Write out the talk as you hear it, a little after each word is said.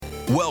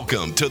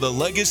Welcome to the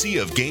Legacy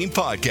of Game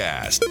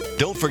podcast.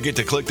 Don't forget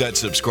to click that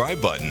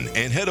subscribe button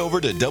and head over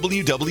to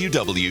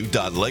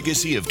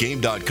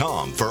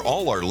www.legacyofgame.com for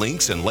all our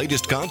links and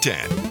latest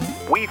content.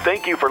 We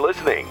thank you for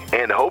listening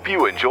and hope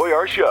you enjoy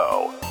our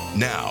show.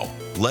 Now,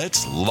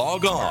 let's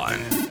log on.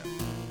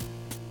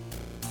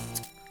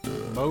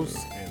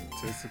 Most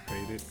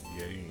anticipated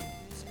games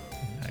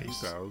of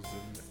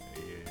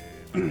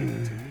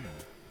 2018.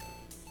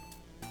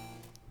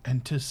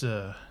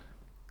 Anticipation.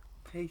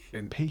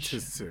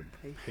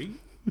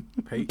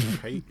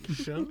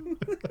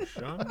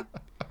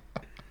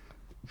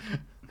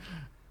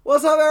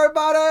 What's up,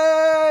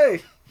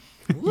 everybody?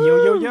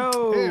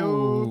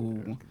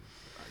 Yo.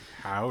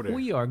 Howdy.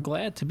 We are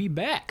glad to be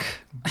back.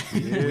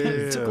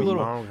 Yeah, Took a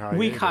little long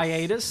week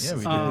hiatus. Yeah, we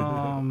did.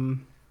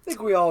 Um, I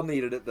think we all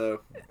needed it,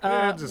 though.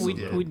 Just a we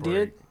little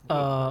did.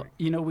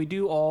 break. We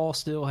do all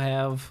still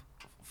have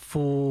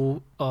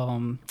full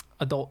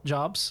adult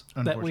jobs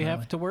that we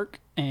have to work,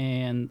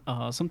 and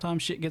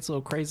sometimes shit gets a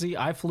little crazy.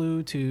 I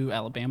flew to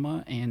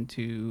Alabama and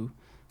to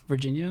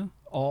Virginia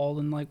all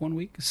in like 1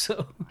 week,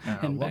 so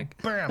and back.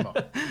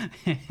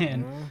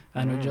 And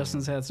I know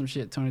Justin's had some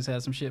shit, Tony's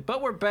had some shit,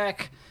 but we're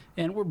back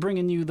and we're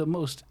bringing you the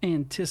most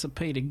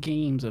anticipated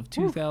games of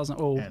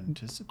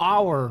 2000.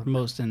 Our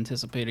most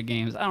anticipated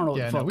games. I don't know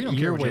what the fuck we don't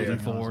care you're what you're waiting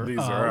doing. for. These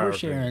are We're our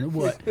sharing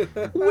what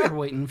we're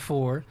waiting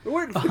for.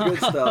 We're waiting for the good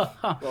stuff.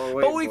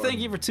 But we thank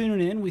you for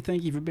tuning in. We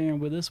thank you for bearing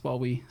with us while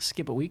we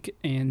skip a week.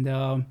 And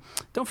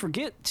don't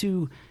forget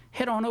to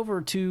head on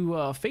over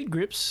to Fade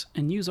Grips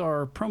and use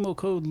our promo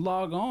code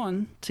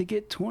LOGON to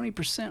get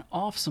 20%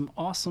 off some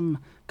awesome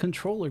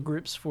controller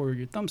grips for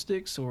your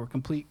thumbsticks or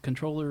complete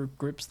controller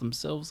grips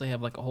themselves. They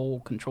have like a whole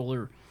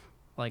controller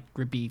like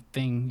grippy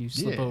thing you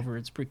slip over.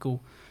 It's pretty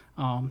cool.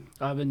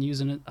 I've been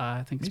using it.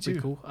 I think it's pretty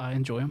cool. I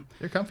enjoy them.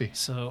 They're comfy.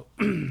 So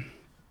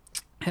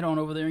head on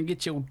over there and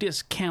get your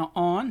discount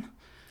on.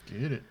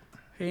 Get it.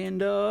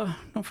 And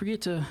don't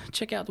forget to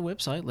check out the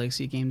website,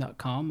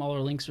 legacyofgame.com. All our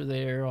links are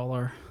there, all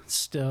our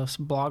stuff,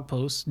 blog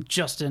posts.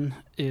 Justin,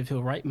 if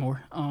he'll write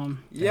more.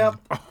 Yep.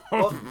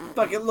 Well,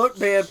 fucking look,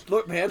 man.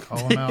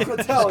 Call them out. I'm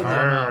telling you.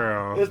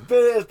 Girl.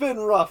 It's been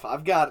rough.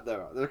 I've got it,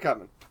 though. They're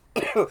coming.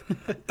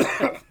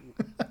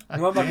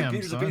 My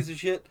computer's a piece of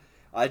shit.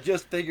 I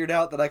just figured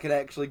out that I could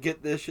actually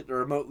get this shit to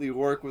remotely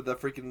work with a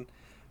freaking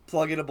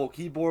plug-inable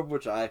keyboard,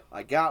 which I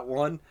got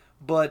one.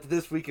 But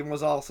this weekend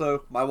was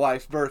also my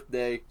wife's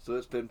birthday, so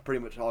it's been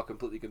pretty much all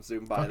completely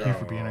consumed by Fuck you that.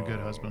 for being a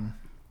good husband.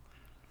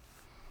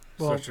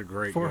 Well, Such a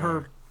great for guy.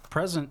 her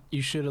present,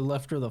 you should have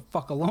left her the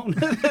fuck alone.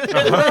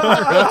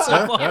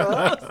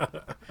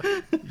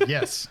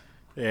 Yes.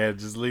 Yeah,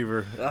 just leave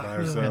her by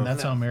herself. And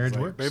that's how marriage It's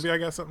like, works. Maybe I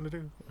got something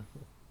to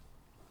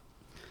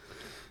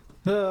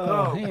do.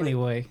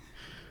 Anyway,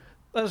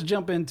 let's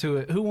jump into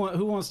it. Who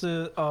wants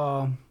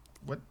to?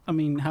 What? I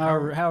mean,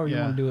 however you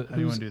want to do it. How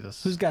do you want to do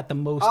this? Who's got the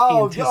most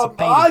Oh,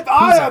 anticipated?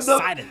 I Who's am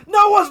excited?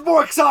 no one's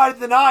more excited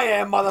than I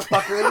am,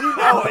 motherfucker, and you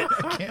know it.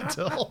 I can't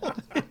tell.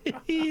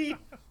 You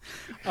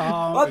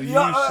shall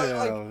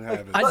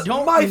have it. I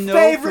don't my know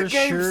favorite for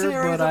game sure,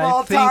 series but of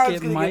all I think time is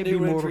it gonna might get be new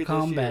Mortal entry this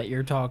Kombat year.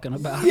 you're talking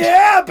about.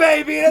 Yeah,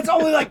 baby, and it's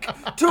only like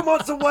 2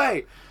 months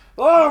away.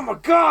 Oh my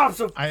god, I'm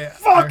so I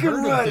fucking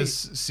heard ready. of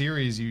this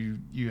series you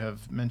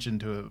have mentioned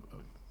to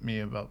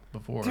me about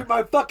before. Dude,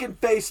 my fucking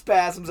face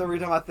spasms every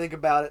time I think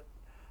about it.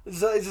 It's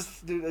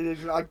just, dude, man,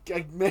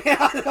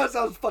 that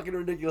sounds fucking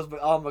ridiculous, but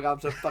oh my god, I'm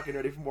so fucking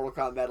ready for Mortal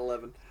Kombat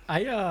 11.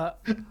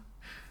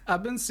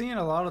 I've been seeing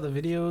a lot of the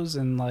videos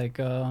and like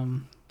Dude,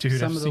 some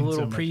I've of the seen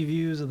little so much.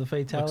 previews of the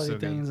fatality so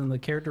good. things and the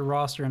character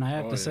roster, and I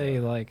have to say,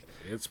 like,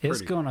 It's it's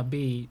pretty. gonna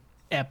be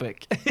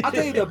epic. I'll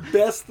tell you the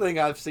best thing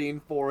I've seen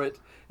for it.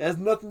 It has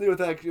nothing to do with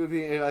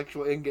the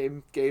actual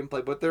in-game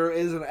gameplay, but there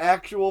is an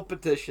actual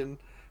petition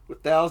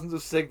with thousands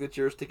of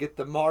signatures to get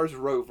the Mars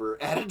rover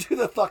added to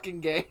the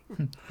fucking game.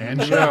 And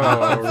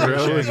No,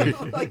 really?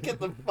 Like, get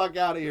the fuck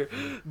out of here.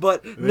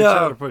 But They try to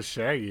no, put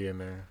Shaggy in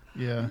there.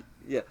 Yeah.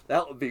 yeah,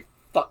 that would be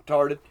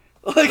fucktarded.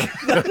 Like,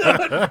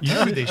 You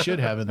know who they should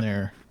have in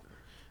there?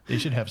 They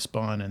should have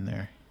Spawn in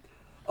there.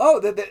 oh,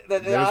 I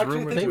There's actually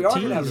rumors think they we are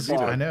gonna have teased.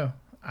 Spawn.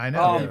 I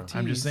know. Yeah.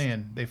 I'm just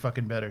saying, they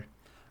fucking better.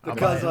 I'll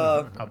Because buy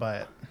it. I'll buy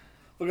it.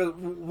 Because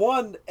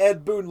one,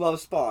 Ed Boon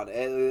loves Spawn.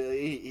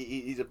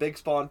 He's a big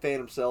Spawn fan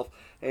himself,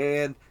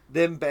 and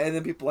then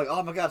people are like,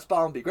 oh my god,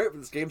 Spawn would be great for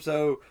this game.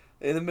 So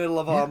in the middle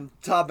of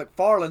Todd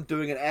McFarlane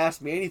doing an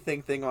Ask Me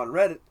Anything thing on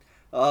Reddit,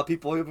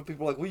 people are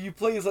like, will you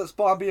please let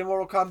Spawn be in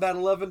Mortal Kombat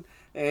 11?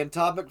 And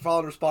Todd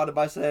McFarlane responded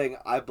by saying,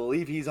 I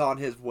believe he's on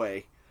his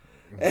way.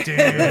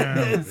 Damn.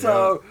 And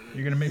so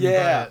You're going to make me buy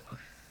yeah, it.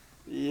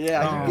 you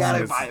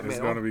gotta buy it, It's man.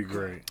 going to be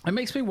great. It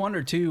makes me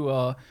wonder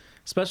too,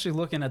 especially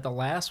looking at the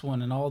last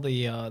one and all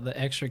the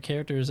extra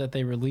characters that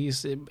they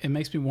released. It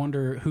makes me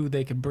wonder who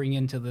they could bring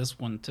into this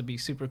one to be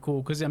super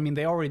cool. Because I mean,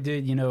 they already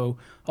did,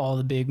 all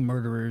the big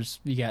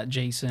murderers. You got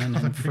Jason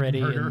and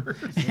Freddy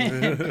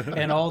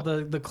and all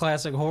the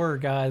classic horror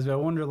guys. But I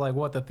wonder like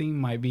what the theme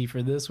might be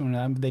for this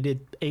one. They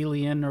did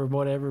Alien or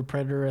whatever,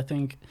 Predator, I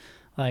think.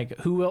 Like,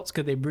 who else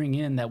could they bring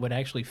in that would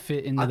actually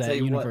fit into that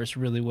universe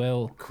really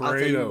well? I'll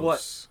tell you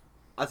what.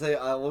 I'll tell you,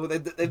 well,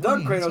 they've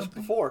done Kratos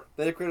before.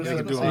 They did Kratos they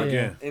can do him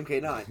again.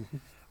 MK9.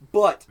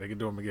 But they can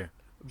do him again.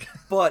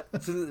 But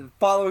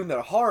following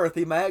their horror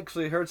theme, I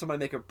actually heard somebody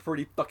make a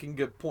pretty fucking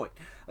good point.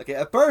 Okay,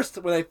 at first,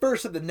 when they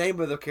first said the name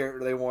of the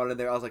character they wanted in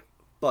there, I was like,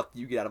 fuck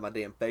you, get out of my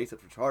damn face,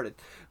 that's retarded.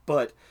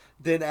 But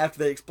then after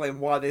they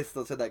explained why they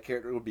still said that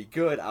character would be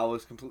good, I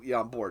was completely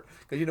on board.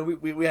 Because, you know,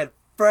 we had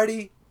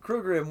Freddy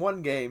Krueger in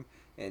one game,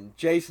 and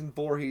Jason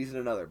Voorhees in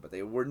another, but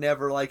they were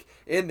never, like,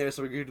 in there,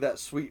 so we could do that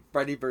sweet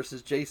Freddy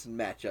versus Jason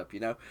matchup,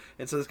 you know?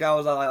 And so this guy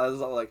was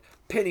like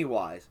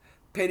Pennywise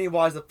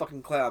the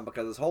fucking clown,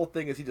 because his whole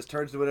thing is he just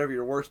turns into whatever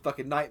your worst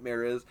fucking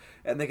nightmare is,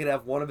 and they could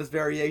have one of his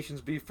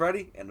variations be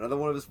Freddy, and another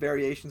one of his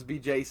variations be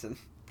Jason.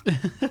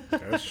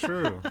 That's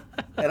true.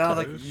 And I was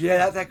like,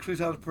 yeah, that actually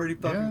sounds pretty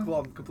fucking cool.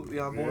 I'm completely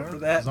on board for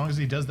that. As long as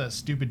he does that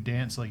stupid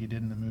dance like he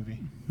did in the movie.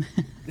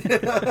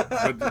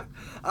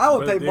 I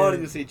would pay money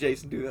to see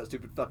Jason do that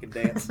stupid fucking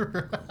dance.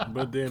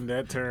 But then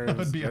that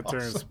turns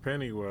awesome.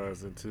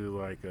 Pennywise into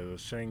like a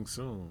Shang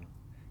Tsung.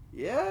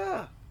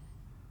 Yeah.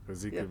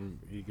 Because he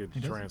could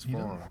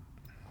transform.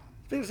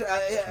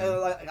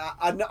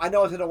 I know I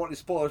don't want any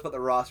spoilers about the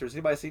rosters.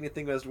 Anybody see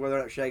anything as to whether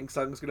or not Shang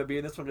Tsung's going to be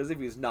in this one? Because if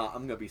he's not,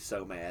 I'm going to be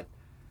so mad.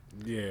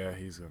 Yeah,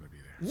 he's going to be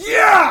there.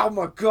 Yeah! Oh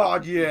my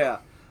god, yeah!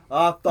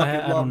 I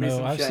love me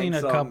some I've Shang seen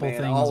a Tsung, couple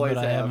man. things, Always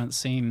but I have. haven't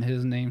seen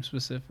his name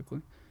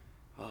specifically.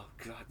 Oh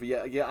god, but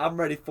yeah, I'm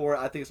ready for it.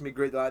 I think it's going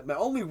to be great. My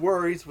only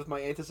worries with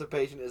my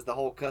anticipation is the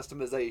whole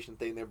customization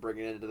thing they're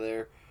bringing into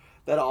there.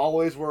 That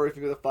always worries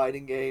me with a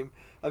fighting game.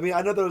 I mean,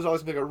 I know there's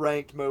always going to be a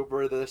ranked mode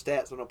where the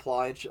stats don't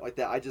apply and shit like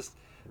that. I just,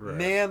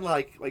 man,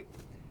 like that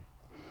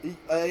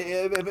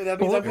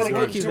means I'm going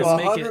to get to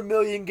 100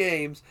 million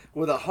games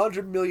with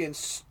 100 million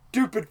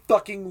stupid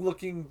fucking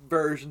looking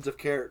versions of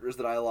characters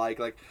that I like.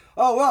 Like,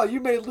 oh wow, you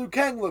made Liu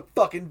Kang look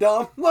fucking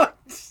dumb.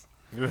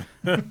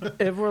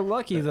 If we're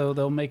lucky, though,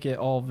 they'll make it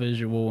all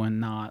visual and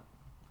not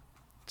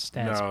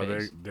stats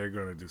based. No, they're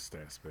going to do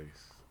stats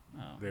based.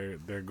 Oh.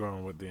 They're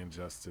going with the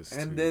Injustice.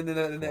 And then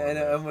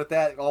and with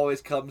that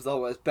always comes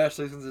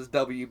especially since it's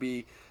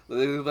WB.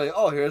 They're like,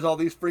 oh, here's all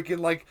these freaking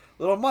like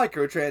little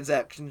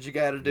microtransactions you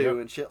got to do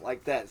and shit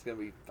like that. It's gonna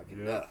be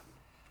fucking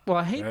Well,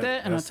 I hate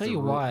that, and I'll tell you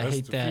why I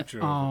hate that.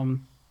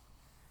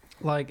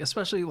 Like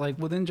especially like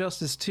with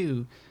Injustice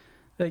 2.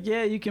 Like,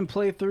 yeah, you can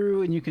play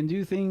through and you can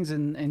do things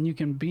and you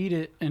can beat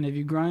it, and if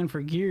you grind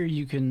for gear,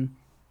 you can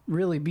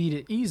really beat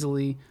it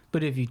easily.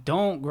 But if you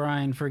don't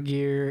grind for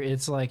gear,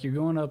 it's like you're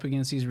going up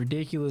against these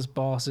ridiculous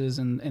bosses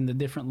and the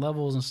different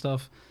levels and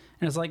stuff.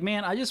 And it's like,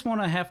 man, I just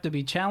want to have to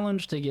be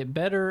challenged to get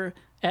better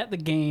at the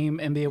game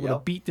and be able to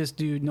beat this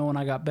dude knowing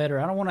I got better.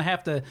 I don't want to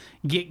have to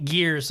get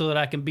gear so that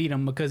I can beat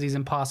him because he's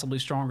impossibly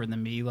stronger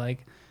than me.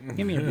 Like,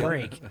 give me a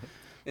break.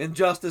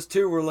 Injustice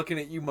 2, we're looking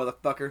at you,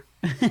 motherfucker.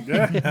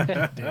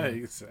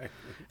 Exactly.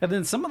 And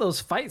then some of those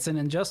fights in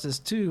Injustice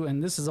 2,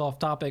 and this is off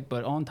topic,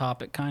 but on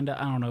topic, kind of,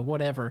 I don't know,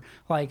 whatever.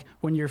 Like,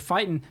 when you're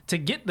fighting to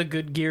get the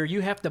good gear,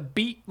 you have to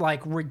beat,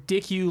 like,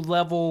 ridiculous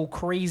level,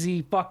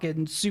 crazy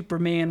fucking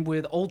Superman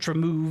with ultra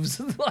moves,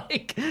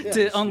 like,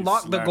 to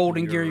unlock the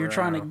golden gear you're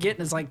trying to get.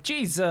 And it's like,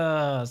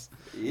 Jesus.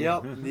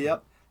 Yep.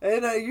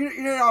 And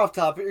you're off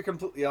topic. You're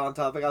completely on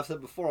topic. I've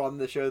said before on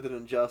the show that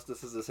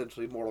Injustice is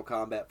essentially Mortal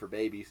Kombat for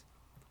babies.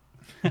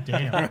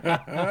 Damn.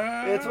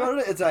 It's what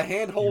it is. It's a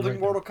hand-holding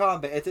Mortal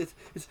Kombat.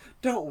 It's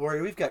don't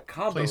worry, we've got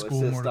combo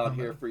assist on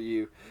here for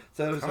you.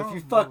 So if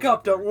you fuck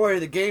up, don't worry,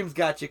 the game's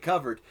got you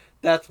covered.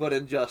 That's what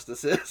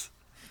Injustice is.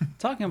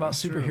 Talking about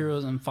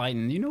superheroes and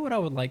fighting, you know what I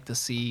would like to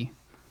see?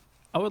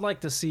 I would like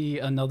to see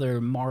another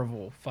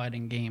Marvel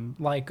fighting game,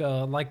 like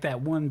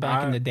that one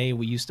back in the day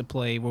we used to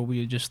play, where we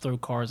would just throw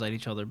cars at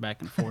each other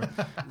back and forth.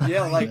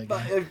 Yeah, like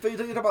if you're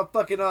talking about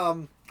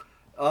fucking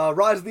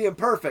Rise of the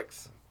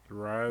Imperfects.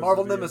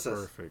 Marvel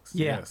Nemesis.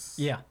 Yes.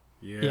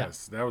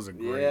 Yes, that was a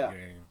great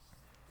game.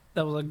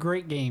 That was a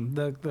great game.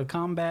 The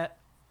combat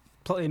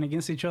playing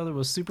against each other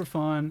was super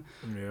fun.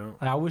 Yeah.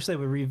 I wish they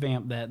would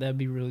revamp that. That'd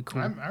be really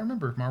cool. I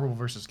remember Marvel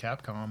vs.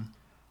 Capcom.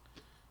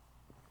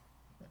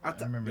 I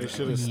remember they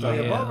should have stopped.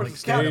 Yeah, Marvel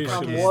vs.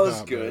 Capcom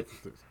was good.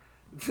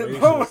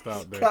 Marvel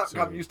vs.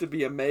 Capcom used to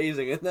be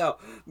amazing, and now,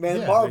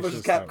 man, Marvel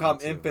vs.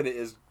 Capcom Infinite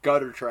is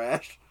gutter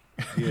trash.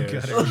 Yeah,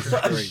 it's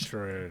straight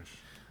trash.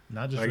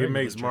 Not just like it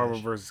makes Marvel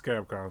vs.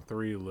 Capcom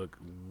 3 look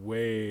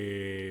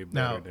way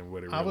better than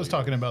what it really I was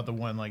talking about the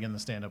one like in the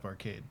stand-up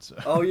arcade. So.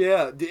 Oh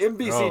yeah, the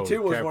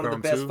MVC2 was Capcom one of the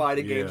best 2?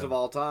 fighting games of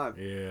all time.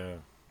 Yeah,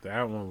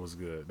 that one was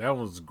good. That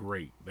one was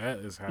great. That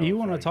is how you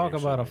want to talk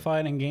about a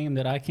fighting game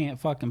that I can't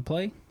fucking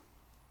play?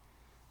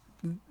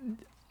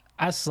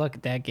 I suck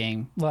at that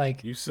game.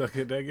 Like, you suck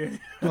at that game.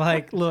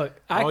 Like,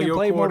 look, I can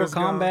play Mortal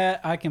Kombat,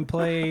 I can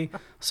play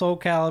Soul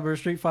Calibur,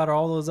 Street Fighter,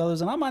 all those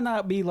others, and I might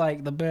not be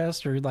like the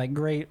best or like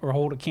great or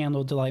hold a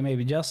candle to like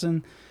maybe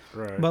Justin.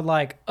 Right. But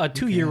like a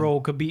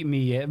 2-year-old could beat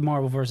me at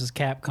Marvel vs.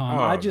 Capcom.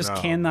 I just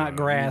cannot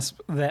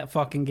grasp that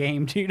fucking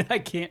game, dude. I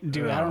can't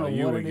do it. I don't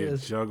know what it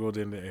is. Juggled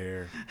in the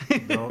air.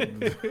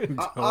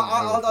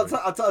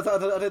 I'll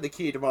tell you the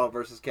key to Marvel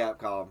vs.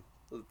 Capcom.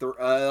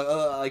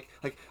 Like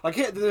I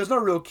can't. There's no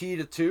real key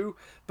to 2,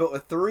 but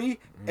with 3,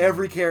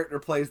 every character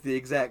plays the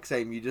exact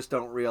same. You just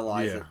don't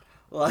realize it.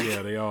 Like,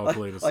 they all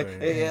play the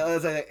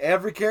same.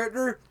 Every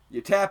character, you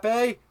tap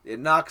A, you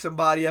knock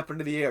somebody up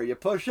into the air. You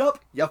push up,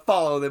 you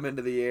follow them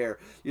into the air.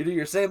 You do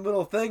your same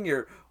little thing,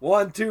 your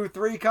 1, 2,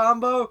 3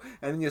 combo,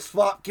 and then you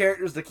swap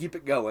characters to keep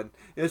it going.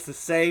 It's the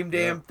same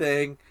damn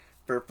thing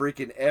for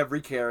freaking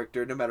every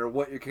character, no matter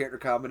what your character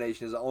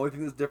combination is. The only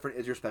thing that's different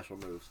is your special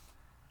moves.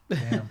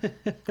 Damn.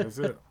 That's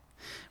it.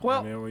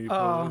 Well, I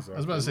was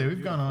about to say,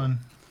 we've gone on.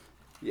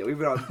 Yeah, we've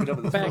been on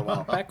with this for a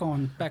while. Back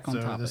on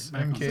So topic. this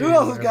Back on MK topic. Who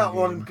else has got every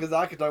one? game. Because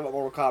I could talk about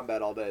Mortal Kombat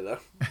all day, though.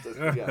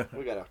 So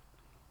we gotta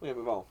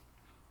move on.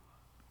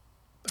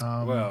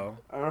 Well,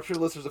 I'm sure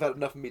listeners have had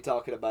enough of me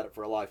talking about it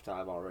for a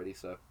lifetime already.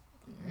 So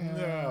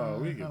no,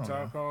 we I can don't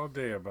talk know. all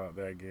day about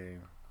that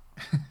game.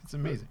 It's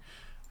amazing.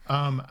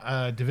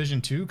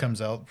 Division 2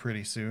 comes out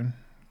pretty soon.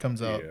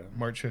 Comes out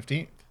March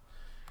 15th.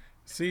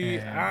 See,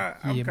 And-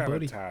 I'm Yeah, kind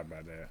buddy. of tired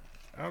by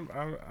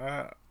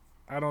that.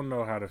 I don't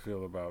know how to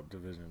feel about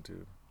Division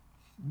 2.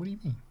 What do you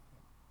mean?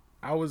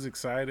 I was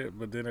excited,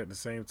 but then at the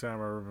same time,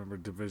 I remember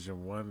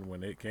Division 1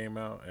 when it came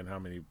out and how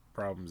many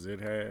problems it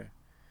had,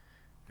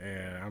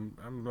 and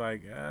I'm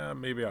like,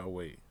 maybe I'll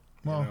wait.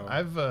 Well, you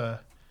know?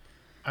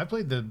 I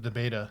played the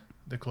beta,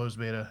 the closed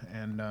beta,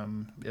 and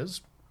it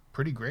was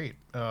pretty great.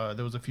 There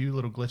was a few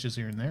little glitches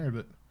here and there,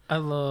 but I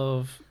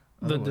love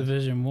the Otherwise.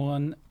 Division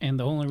 1, and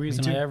the only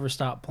reason too. I ever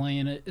stopped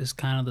playing it is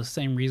kind of the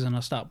same reason I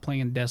stopped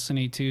playing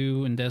Destiny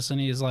 2. And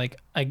Destiny is like,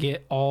 I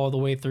get all the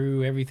way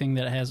through everything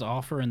that it has to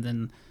offer, and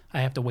then I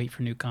have to wait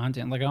for new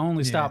content. Like, I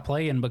only stopped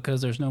playing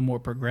because there's no more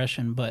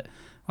progression. But,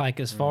 like,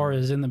 as far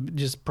as in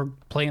the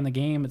playing the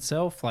game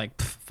itself,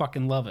 like,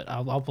 fucking love it.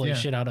 I'll play the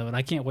shit out of it.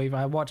 I can't wait.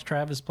 I watched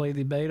Travis play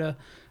the beta.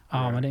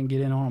 I didn't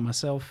get in on it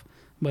myself,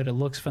 but it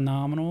looks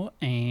phenomenal,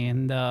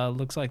 and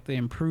looks like they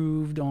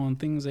improved on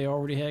things they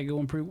already had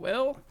going pretty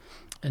well,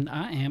 and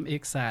I am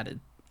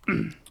excited.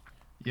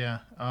 yeah,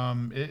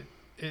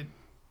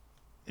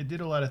 it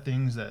did a lot of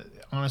things that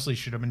honestly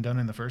should have been done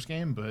in the first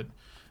game, but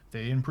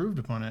they improved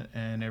upon it,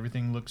 and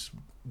everything looks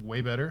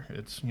way better.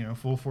 It's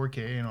full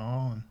 4K and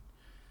all, and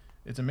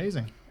it's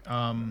amazing.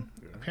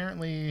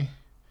 Apparently,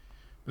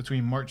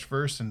 between March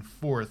 1st and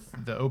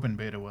 4th, the open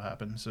beta will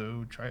happen.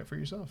 So try it for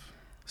yourself.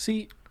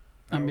 See,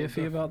 I'm I will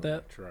iffy about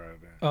that. definitely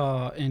Try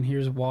that. And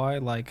here's why.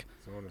 Like,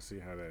 So I want to see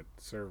how that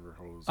server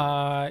holds.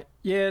 up.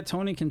 yeah,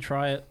 Tony can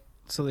try it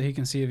so that he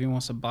can see if he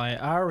wants to buy it.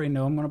 I already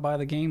know I'm going to buy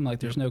the game. Like,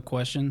 there's no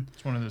question.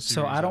 It's one of those.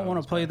 So series I don't I want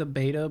always to play buy. the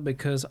beta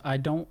because I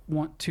don't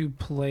want to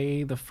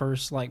play the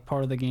first like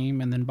part of the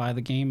game and then buy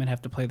the game and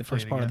have to play the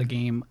first it part of the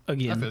game I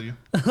again. feel you.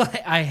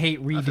 I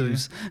hate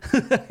redos,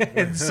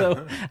 and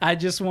so I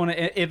just want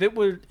to.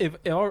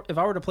 If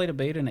I were to play the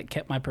beta and it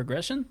kept my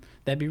progression,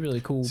 that'd be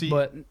really cool. See,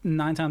 but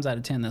 9 times out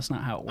of 10, that's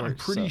not how it works. I'm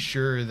pretty so.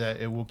 sure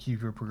that it will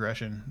keep your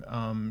progression.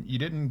 You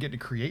didn't get to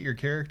create your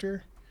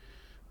character,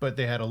 but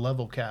they had a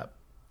level cap,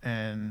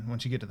 and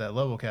once you get to that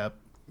level cap,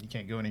 you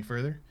can't go any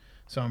further.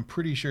 So I'm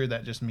pretty sure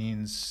that just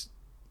means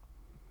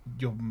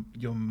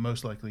you'll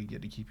most likely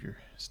get to keep your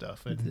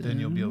stuff, and then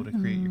you'll be able to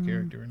create your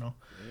character and all.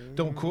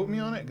 Don't quote me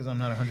on it because I'm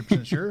not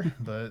 100% sure,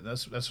 but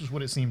that's just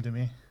what it seemed to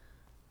me.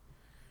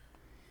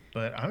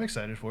 But I'm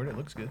excited for it. It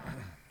looks good.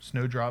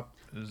 Snowdrop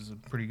is a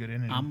pretty good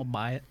entity. I'm gonna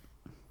buy it.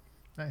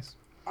 Nice.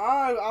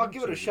 I'll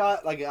give it a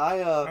shot. Like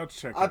I'll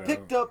check I it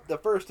picked up the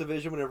first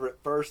Division whenever it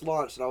first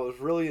launched, and I was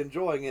really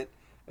enjoying it.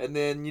 And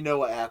then you know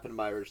what happened to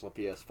my original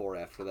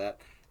PS4 after that.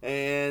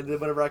 And then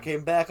whenever I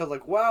came back, I was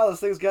like, "Wow, this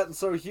thing's gotten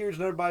so huge,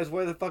 and everybody's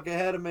way the fuck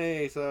ahead of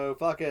me." So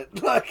fuck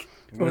it. Like,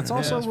 But it's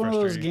also that's one of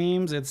those frustrating.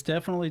 games. It's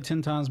definitely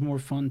 10 times more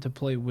fun to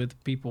play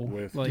with people.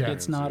 Yeah,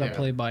 It's not a yeah.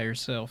 play by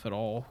yourself at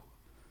all.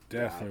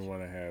 Definitely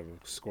want to have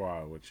a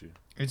squad with you.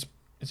 It's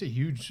a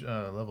huge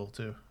level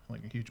too,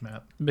 like a huge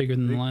map. Bigger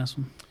than the last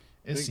one.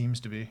 It Think- seems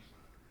to be.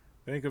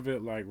 Think of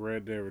it like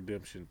Red Dead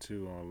Redemption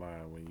 2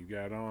 online. When you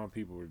got on,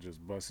 people were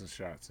just busting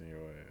shots in your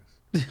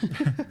ass.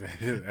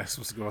 That's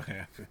what's going to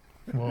happen.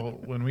 Well,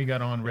 when we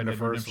got on Red the Dead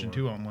first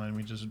Redemption one. 2 online,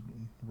 we just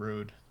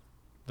rode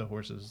the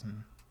horses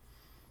and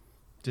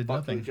did fuck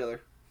nothing. each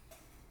other.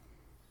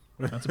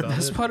 That's about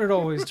That's it. what it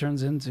always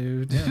turns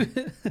into. Yeah,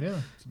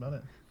 that's about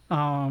it.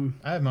 I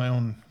have my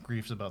own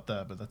griefs about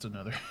that, but that's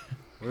another.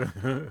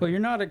 Well, you're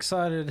not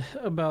excited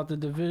about the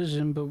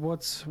Division, but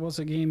what's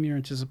a game you're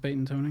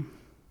anticipating, Tony?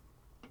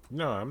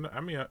 No, I'm not,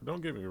 I mean,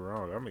 don't get me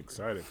wrong. I'm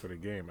excited for the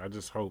game. I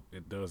just hope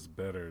it does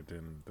better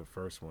than the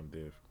first one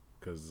did.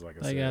 Because, like I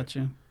I said, got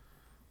you.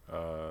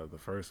 the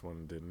first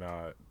one did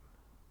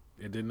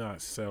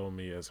not sell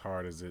me as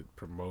hard as it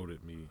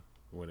promoted me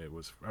when it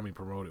was. I mean,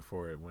 promoted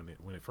for it when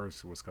it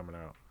first was coming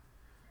out.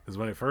 Because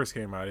when it first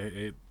came out,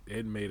 it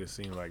made it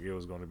seem like it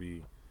was going to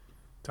be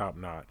top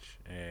notch,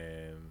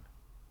 and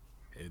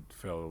it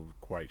fell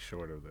quite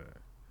short of that.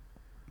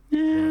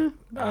 Yeah,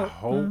 I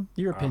hope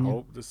your I opinion.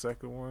 hope the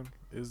second one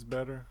is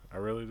better. I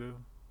really do.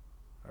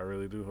 I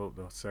really do hope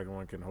the second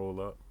one can hold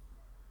up,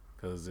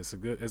 because it's a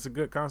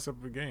good concept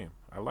of a game.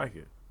 I like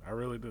it. I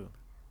really do.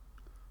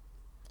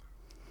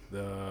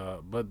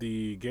 But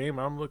the game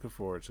I'm looking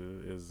forward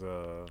to is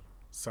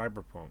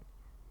Cyberpunk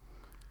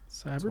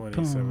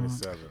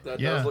 2077. That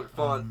does look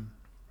fun.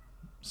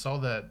 Saw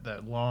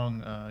that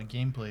long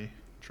gameplay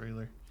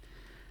trailer.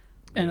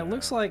 And it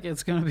looks like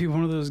it's going to be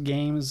one of those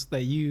games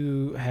that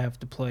you have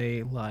to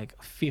play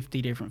like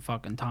 50 different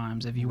fucking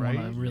times if you want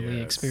to really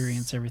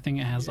experience everything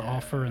it has to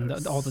offer and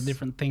all the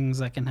different things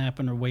that can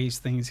happen or ways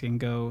things can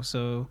go.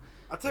 So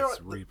I'll tell you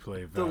what,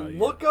 replay the value.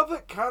 look of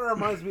it kind of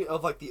reminds me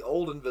of like the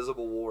old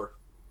Invisible War.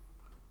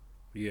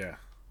 Yeah.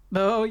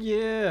 Oh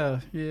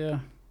yeah.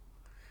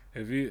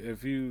 If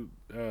you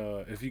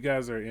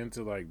guys are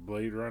into like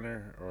Blade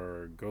Runner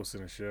or Ghost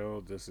in the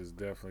Shell, this is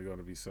definitely going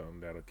to be something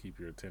that'll keep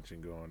your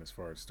attention going as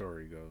far as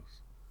story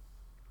goes.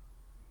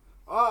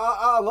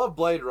 I love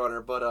Blade Runner,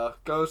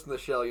 but Ghost in the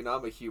Shell,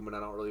 I'm a human. I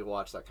don't really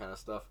watch that kind of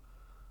stuff.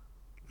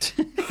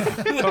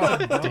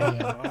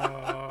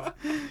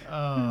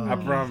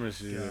 I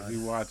promise you, if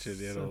you watch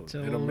it, it'll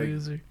make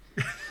loser.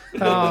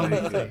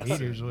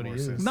 Haters, what he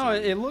is. No,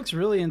 it looks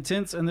really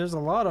intense, and there's a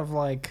lot of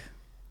like.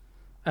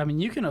 I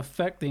mean, you can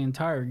affect the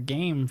entire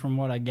game from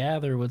what I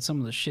gather with some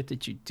of the shit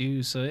that you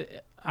do. So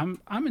I'm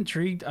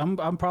intrigued.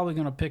 I'm probably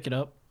gonna pick it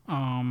up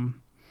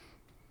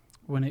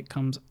when it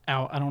comes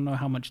out. I don't know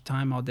how much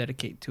time I'll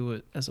dedicate to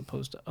it as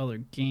opposed to other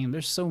games.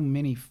 There's so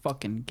many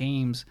fucking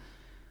games.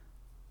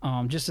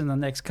 Just in the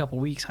next couple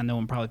weeks, I know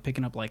I'm probably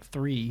picking up like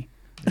 3.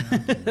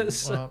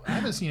 Well, I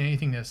haven't seen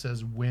anything that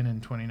says when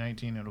in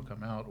 2019 it'll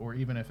come out, or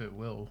even if it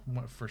will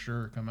for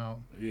sure come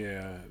out.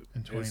 Yeah,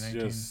 in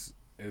 2019.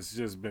 It's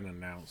just been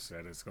announced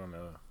that it's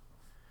gonna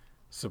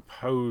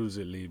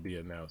supposedly be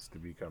announced to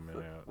be coming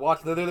out.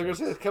 Watch, they're gonna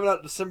say it's coming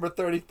out December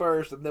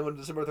 31st, and then when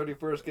December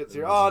 31st gets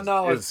here,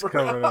 it's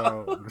coming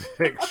out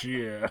next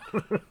year.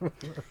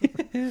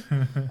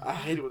 I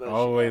hate it when that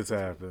always shit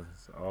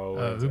happens.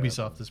 Always.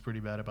 Ubisoft is pretty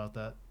bad about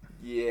that.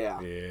 Yeah.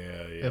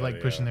 They They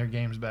like pushing their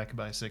games back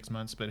by 6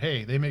 months, but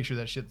hey, they make sure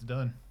that shit's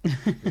done.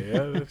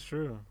 Yeah, that's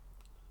true.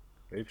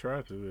 They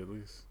try to at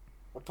least.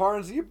 Well,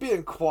 Parnes, you're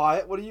being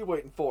quiet. What are you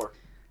waiting for?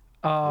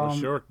 What's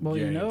your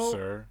game,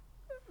 sir?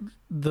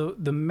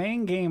 The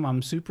main game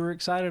I'm super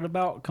excited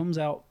about comes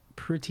out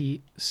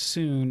pretty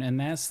soon, and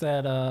that's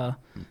that.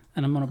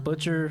 And I'm gonna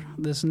butcher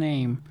this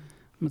name.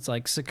 It's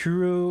like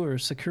Sekiro or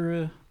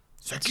Sakura.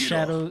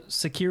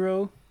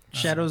 Sekiro.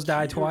 Shadows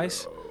Die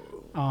Twice.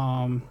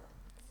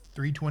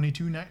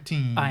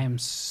 3/22/19. I am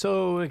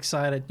so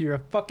excited. You're a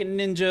fucking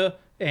ninja,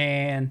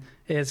 and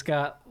it's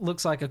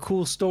looks like a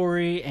cool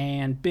story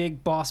and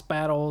big boss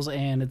battles,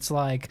 and it's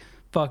like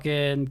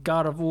fucking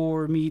God of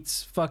War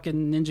meets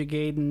fucking Ninja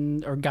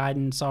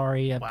Gaiden.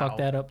 Sorry, I fucked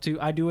that up too.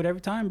 I do it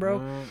every time,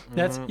 bro.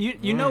 That's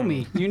you know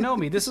me. You know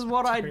me. This is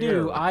what I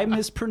do. I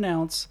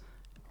mispronounce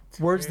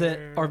words that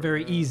are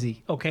very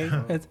easy. Okay,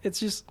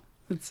 it's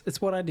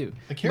what I do.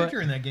 The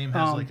character in that game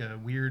has like a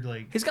weird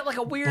He's got like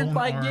a weird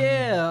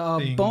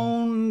bone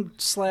bone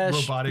 /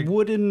 robotic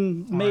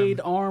wooden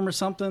made arm or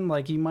something.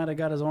 Like he might have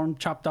got his arm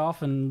chopped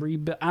off and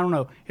rebuilt. I don't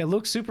know. It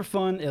looks super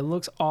fun. It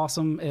looks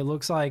awesome. It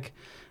looks like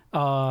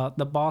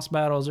the boss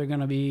battles are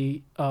gonna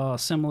be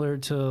similar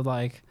to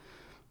like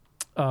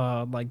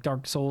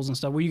Dark Souls and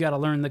stuff, where you got to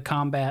learn the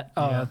combat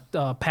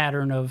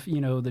pattern of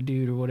the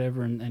dude or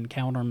whatever and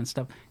counter him and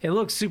stuff. It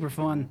looks super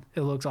fun.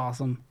 It looks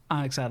awesome.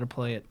 I'm excited to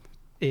play it.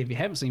 If you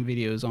haven't seen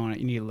videos on it,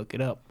 you need to look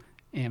it up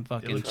and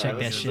fucking check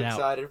that shit out. I'm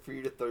excited for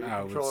you to throw your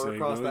controller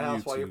across the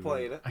house while you're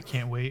playing it. I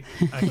can't wait.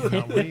 I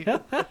cannot wait.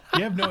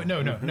 You have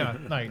no,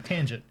 like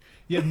tangent.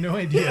 You have no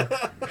idea.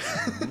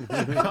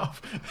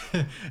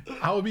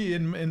 I'll be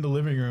in the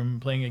living room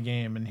playing a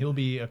game, and he'll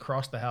be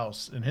across the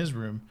house in his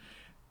room,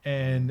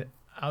 and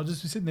I'll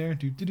just be sitting there,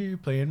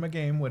 playing my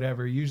game,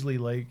 whatever. Usually,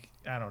 like,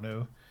 I don't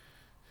know,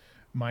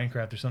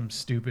 Minecraft or something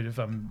stupid if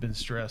I'm been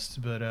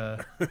stressed,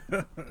 but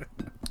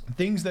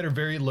things that are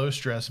very low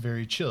stress,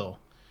 very chill.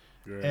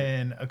 Good.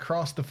 And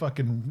across the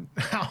fucking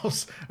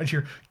house, I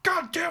hear,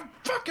 "Goddamn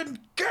fucking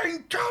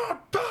game!"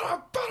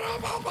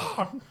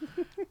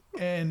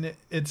 And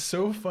it's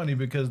so funny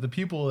because the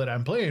people that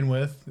I'm playing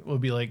with will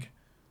be like,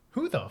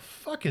 "Who the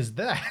fuck is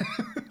that?"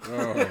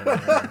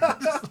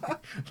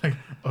 like,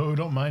 oh,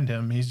 don't mind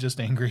him. He's just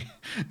angry.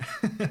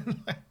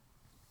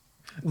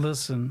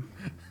 Listen,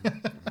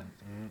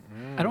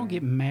 I don't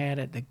get mad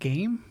at the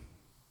game.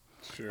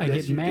 Sure. I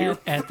get mad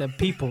at the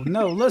people.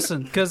 No,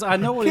 listen, because I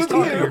know what he's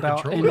talking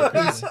about. And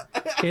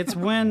it's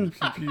when...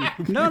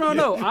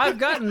 No. I've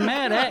gotten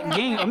mad at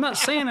games. I'm not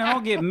saying I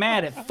don't get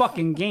mad at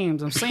fucking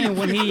games. I'm saying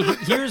when he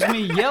hears me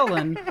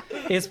yelling,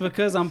 it's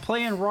because I'm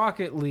playing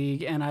Rocket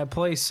League and I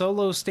play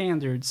solo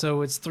standard.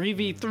 So it's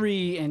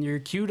 3v3 and you're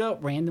queued up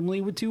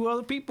randomly with 2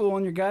 other people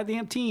on your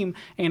goddamn team.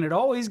 And it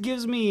always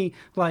gives me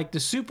like the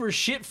super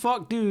shit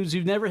fuck dudes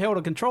who've never held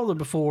a controller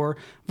before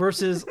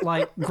versus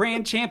like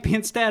grand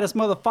champion status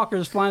motherfuckers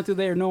flying through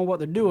there knowing what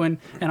they're doing,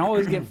 and I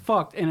always get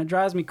fucked, and it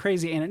drives me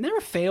crazy. And it never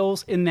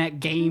fails in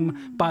that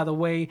game, by the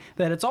way,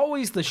 that it's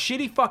always the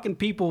shitty fucking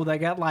people that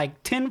got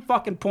like 10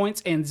 fucking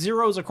points and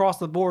zeros across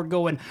the board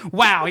going,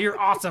 "Wow, you're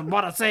awesome,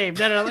 what a save."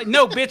 Dead or Alive.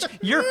 No, bitch,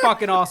 you're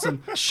fucking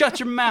awesome. Shut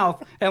your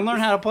mouth and learn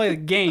how to play the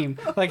game.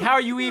 Like, how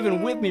are you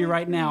even with me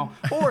right now?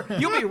 Or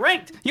you'll be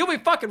ranked. You'll be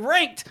fucking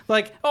ranked.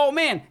 Like, oh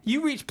man,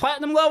 you reached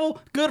platinum level?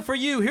 Good for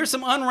you. Here's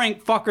some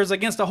unranked fuckers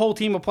against a whole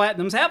team of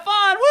platinums. Have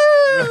fun.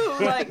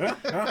 Woo! Like,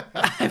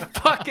 I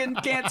fucking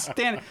can't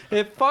stand it.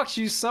 It fucks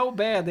you so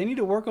bad. They need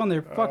to work on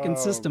their fucking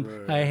system.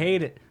 Man. I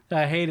hate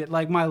it.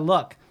 Like, my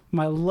luck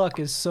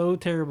is so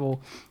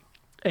terrible.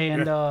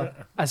 And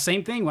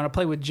same thing when I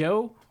play with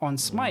Joe on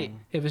Smite.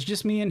 If it's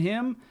just me and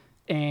him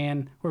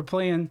and we're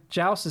playing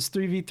Joust as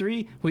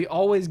 3v3, we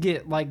always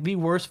get like the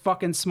worst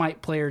fucking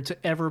Smite player to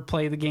ever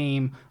play the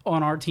game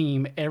on our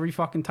team every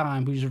fucking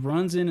time, who just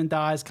runs in and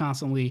dies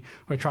constantly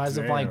or tries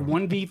to like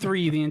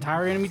 1v3 the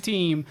entire enemy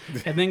team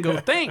and then go,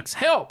 thanks,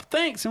 help,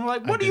 thanks. And we're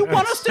like, what do you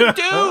want us to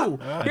do?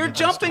 You're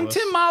jumping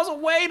 10 miles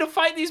away to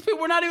fight these people.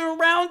 We're not even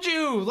around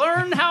you.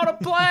 Learn how to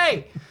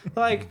play.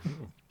 Like,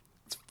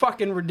 it's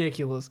fucking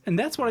ridiculous. And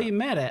that's what I get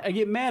mad at. I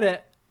get mad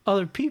at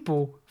other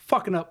people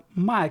fucking up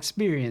my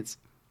experience.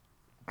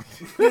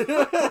 These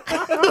are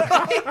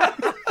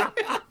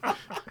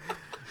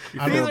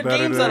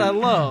games that I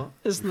love.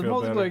 It's the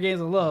multiplayer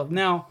games I love.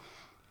 Now,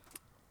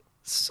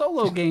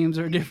 solo games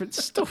are a different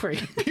story.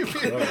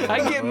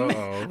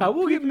 I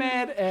will get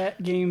mad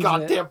at games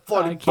that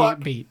I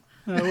can't beat.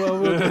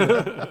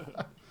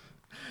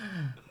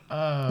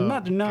 I'm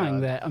not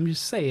denying that. I'm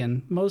just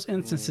saying, most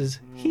instances,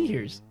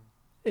 here's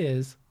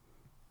is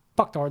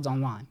Fucktards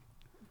Online.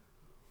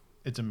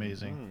 It's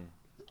amazing.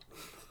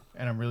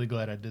 And I'm really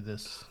glad I did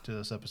this to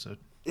this episode.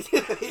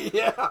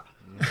 Yeah.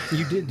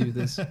 You did do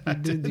this. You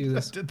did do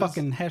this.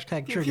 Fucking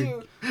hashtag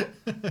triggered.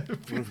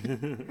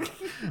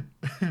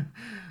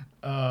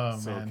 Oh,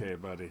 It's man. okay,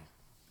 buddy.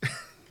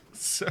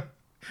 So,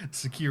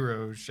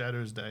 Sekiro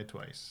Shadows Die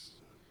Twice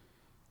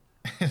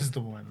is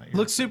the one that you're...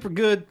 Looks super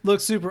good.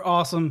 Looks super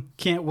awesome.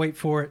 Can't wait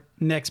for it.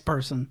 Next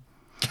person.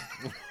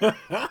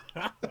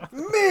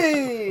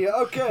 Me!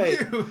 Okay.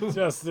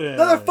 Justin.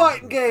 Another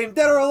fighting game,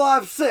 Dead or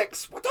Alive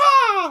 6.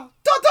 Da-da!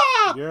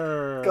 Da-da!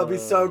 Yeah. Gonna be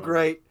so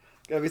great.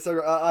 Gonna be so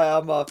great.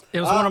 It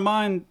was one of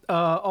mine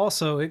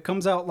also. It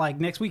comes out like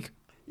next week.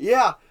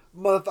 Yeah.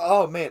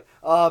 Oh, man.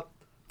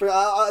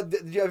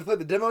 Did you ever play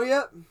the demo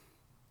yet?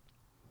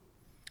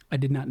 I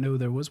did not know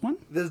there was one.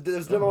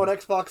 There's demo on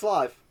Xbox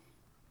Live.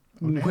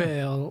 Okay.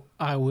 Well,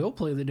 I will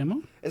play the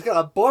demo. It's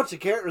got a bunch of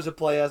characters to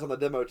play as on the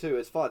demo, too.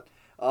 It's fun.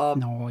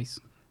 Nice.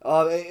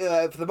 For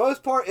the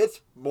most part,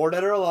 it's more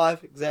Dead or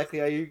Alive, exactly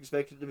how you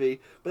expect it to be.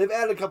 But they've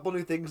added a couple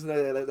new things. And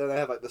they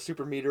have like the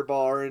super meter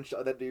bar and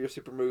that do your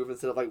super move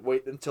instead of like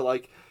waiting until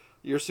like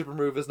your super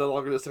move is no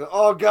longer just like,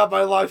 oh god,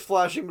 my life's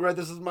flashing red.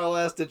 This is my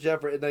last ditch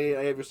effort. And then you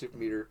have your super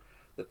meter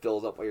that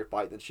fills up while you're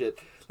fighting and shit.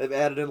 They've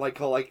added in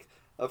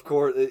of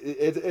course,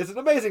 it's an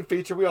amazing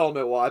feature. We all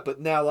know why. But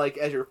now, like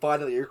as you're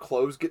fighting, your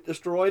clothes get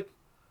destroyed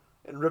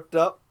and ripped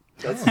up.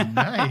 That's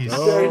nice.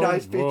 a very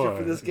nice feature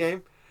for this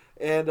game.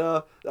 And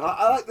I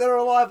like Dead or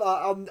Alive.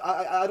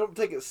 I don't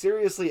take it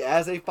seriously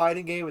as a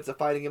fighting game. It's a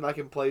fighting game I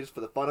can play just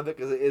for the fun of it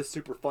because it is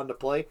super fun to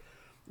play.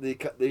 The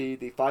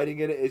fighting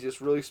in it is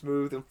just really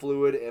smooth and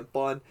fluid and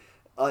fun.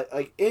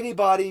 Like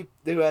anybody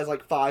who has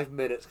like 5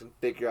 minutes can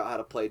figure out how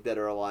to play Dead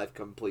or Alive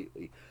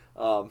completely.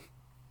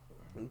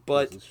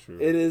 But it's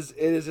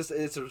just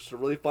a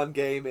really fun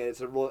game, and it's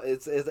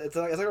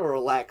like a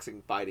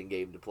relaxing fighting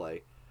game to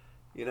play.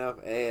 You know,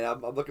 and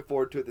I'm looking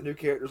forward to it. The new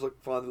characters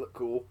look fun, they look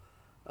cool.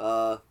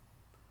 It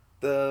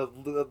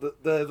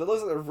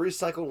looks like they've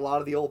recycled a lot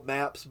of the old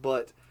maps,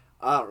 but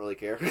I don't really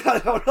care. I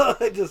don't know.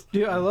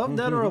 Dude, I love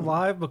Dead or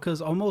Alive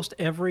because almost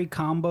every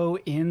combo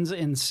ends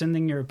in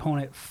sending your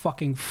opponent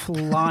fucking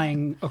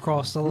flying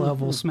across the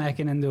level,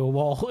 smacking into a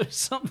wall or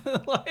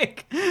something.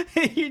 Like,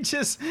 you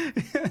just,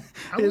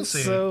 it's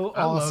so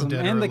awesome.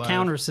 And the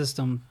counter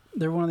system.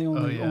 They're one of the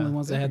only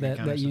ones that had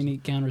that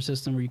unique counter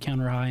system where you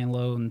counter high and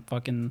low and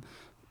fucking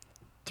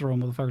throw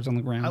motherfuckers on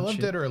the ground. I love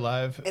Dead or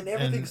Alive, and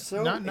everything's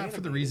so not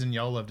for the reason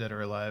y'all love Dead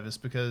or Alive. It's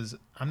because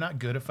I'm not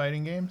good at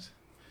fighting games,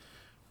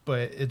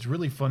 but it's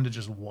really fun to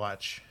just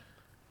watch.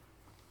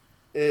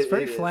 It's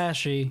very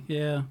flashy,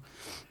 yeah.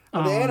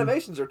 And the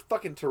animations are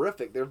fucking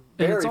terrific. They're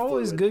very. It's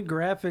always fluid. good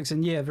graphics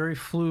and very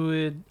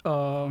fluid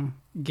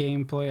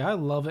gameplay. I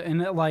love it,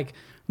 and like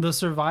the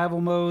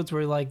survival modes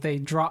where like they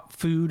drop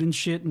food and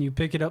shit, and you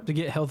pick it up to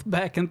get health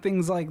back and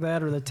things like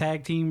that, or the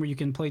tag team where you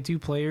can play 2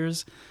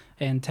 players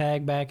and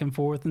tag back and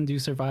forth and do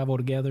survival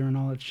together and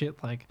all that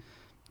shit. Like,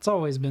 it's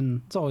always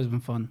been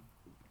fun.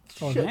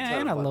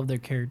 And I love their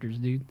characters,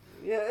 dude.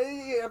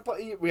 Yeah.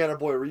 We had our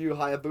boy Ryu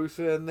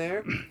Hayabusa in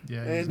there.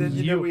 Yeah, and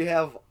then we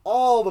have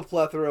all the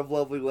plethora of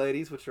lovely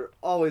ladies, which are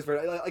always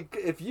very like.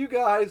 If you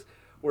guys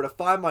were to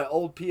find my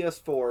old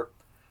PS4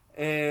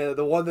 and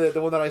the one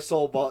that I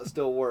sold but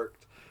still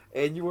worked,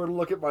 and you were to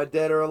look at my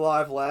Dead or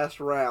Alive last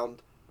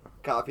round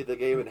copy of the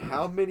game and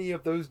how many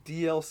of those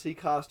DLC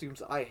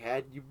costumes I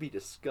had, you'd be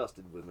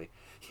disgusted with me.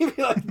 You'd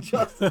be like,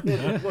 Justin,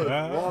 what is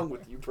wrong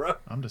with you, bro?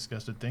 I'm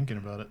disgusted thinking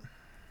about it.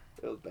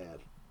 It was bad.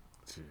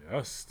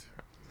 Just.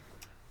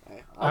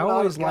 I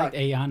always liked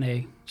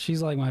Ayane.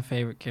 She's like my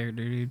favorite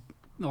character, dude.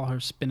 all her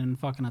spinning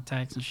fucking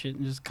attacks and shit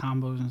and just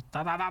combos and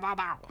da da da da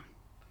da.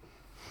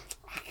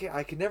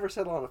 I can never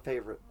settle on a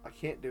favorite. I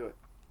can't do it.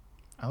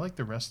 I like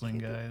the wrestling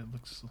guy. It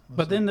looks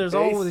But then there's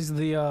Ace? always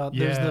there's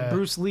the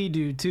Bruce Lee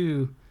dude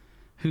too,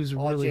 who's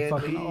Oh, really Jet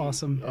fucking Li.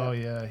 awesome. Oh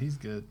yeah, he's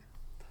good.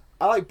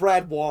 I like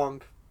Brad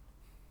Wong,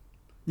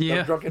 the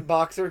Yeah. drunken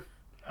boxer.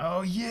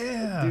 Oh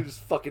yeah. Dude is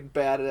fucking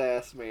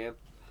badass, man.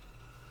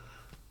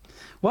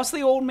 What's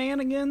the old man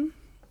again?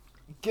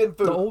 Genfu.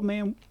 The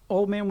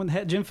old man with the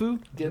hat, Jinfu.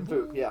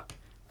 Genfu, yeah.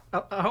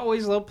 I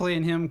always love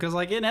playing him because,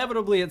 like,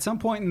 inevitably at some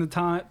point in the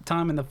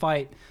time in the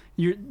fight,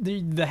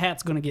 the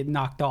hat's gonna get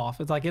knocked off.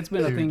 It's like it's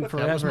been a Dude, thing that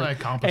forever. was my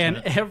accomplishment.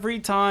 And every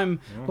time,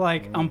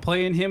 like, I'm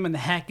playing him and the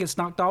hat gets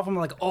knocked off, I'm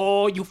like,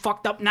 oh, you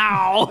fucked up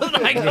now.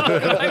 Like,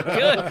 I'm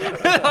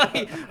good.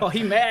 Like, oh,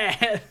 he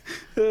mad.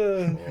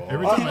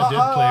 Every time I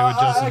did play with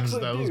Justin,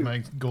 actually that was do.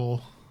 my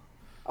goal.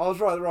 I was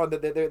wrong.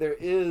 There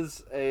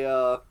is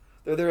a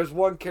there is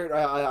one character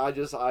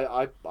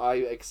I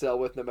excel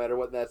with no matter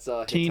what. And that's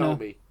Tina.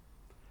 Hitomi.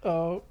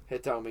 Oh,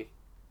 Hitomi.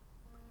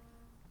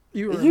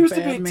 you were It used a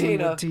to bad be man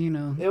Tina. with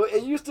Tina.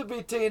 It used to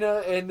be Tina,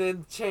 and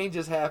then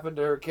changes happened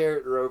to her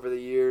character over the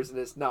years, and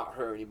it's not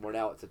her anymore.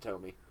 Now it's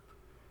Hitomi.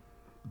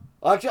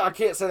 Actually, I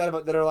can't say that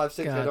about Dead or Alive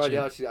 6. I have no Gotcha.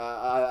 idea. Actually,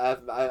 I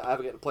haven't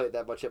gotten to play it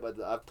that much yet, but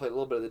I've played a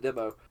little bit of the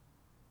demo.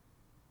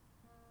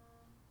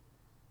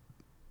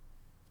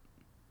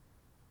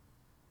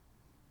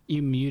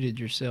 You muted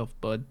yourself,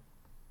 bud.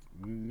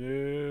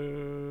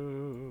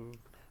 No.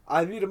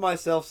 I muted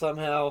myself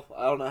somehow.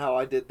 I don't know how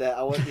I did that.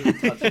 I wasn't even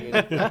touching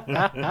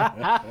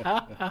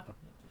it.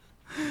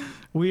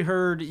 We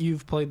heard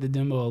you've played the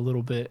demo a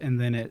little bit, and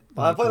then it.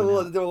 I played a went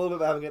little, out. do a little bit,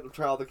 but I haven't gotten to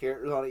try all the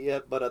characters on it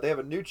yet. But they have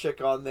a new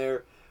chick on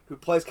there who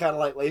plays kind of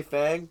like Lei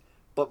Fang,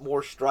 but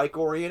more strike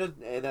oriented,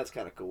 and that's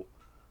kind of cool.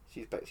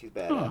 She's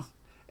badass. Huh.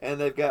 And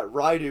they've got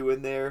Raidu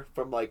in there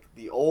from like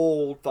the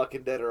old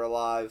fucking Dead or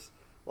Alives,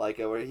 like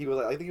where he was.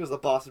 I think he was the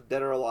boss of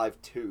Dead or Alive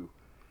 2.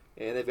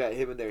 And they've got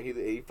him in there.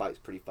 He fights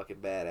pretty fucking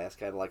badass,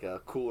 kind of like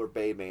a cooler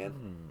Bayman.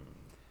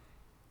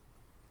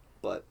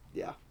 But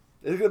yeah,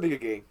 it's gonna be a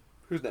good game.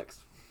 Who's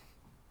next?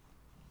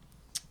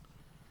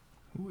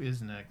 Who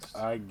is next?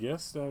 I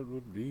guess that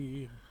would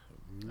be.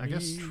 I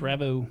guess me.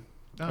 Trevo.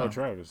 Oh,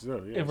 Travis. Yeah,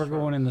 If we're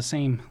going in the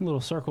same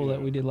little circle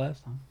that we did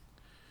last time.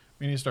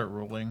 We need to start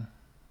rolling.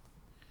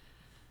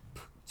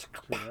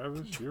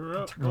 Travis, you're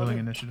up. Rolling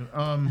initiative.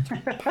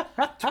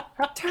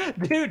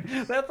 Dude,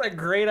 that's a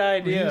great We need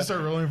idea. to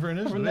start rolling for From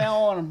initiative. now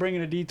on, I'm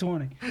bringing a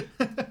D20.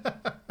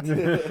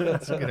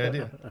 That's a good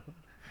idea.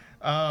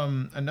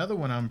 Another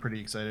one I'm pretty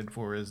excited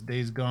for is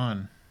Days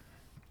Gone.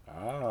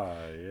 Ah,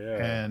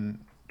 yeah. And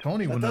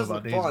Tony will That know does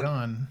about look Days fun.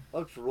 Gone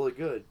Looks really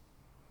good.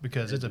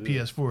 because it's a It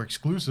is. PS4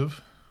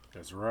 exclusive,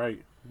 That's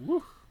right.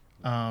 Woo.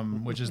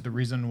 which is the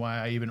reason why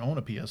I even own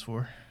a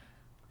PS4.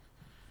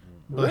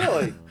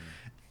 Really?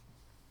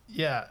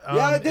 Yeah.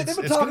 Yeah, they've it's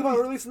been gonna talking about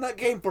be- releasing that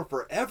game for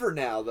forever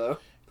now, though.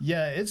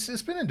 Yeah, it's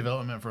been in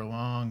development for a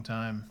long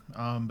time,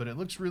 but it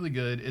looks really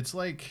good. It's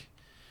like,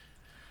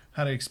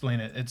 how to explain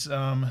it? It's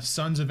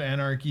Sons of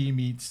Anarchy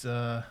meets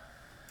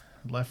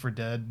Left 4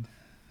 Dead.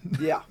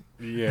 Yeah.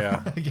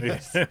 Yeah. I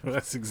guess.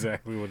 That's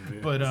exactly what it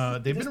is. But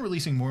they've been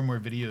releasing more and more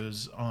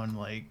videos on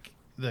like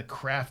the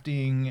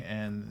crafting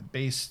and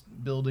base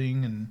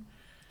building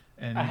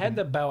and I you had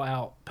to can bow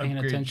out paying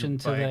upgrade your attention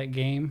to bike. that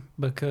game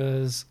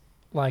because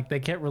like they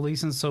kept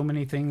releasing so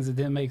many things that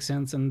didn't make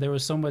sense, and there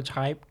was so much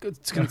hype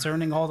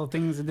concerning all the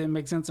things that didn't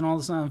make sense and all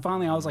this stuff. And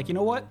finally, I was like, you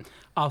know what?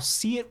 I'll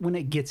see it when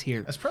it gets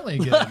here. That's probably a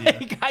good idea.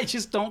 Like, I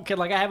just don't care.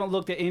 Like I haven't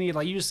looked at any.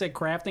 Like you just said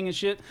crafting and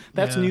shit.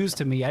 That's Yeah. news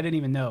to me. I didn't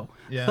even know.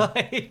 Yeah.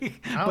 Like,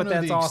 I don't but know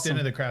that's the awesome. extent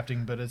of the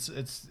crafting, but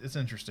it's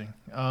interesting.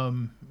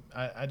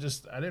 I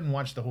didn't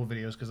watch the whole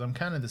videos because I'm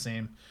kind of the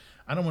same.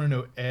 I don't want to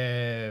know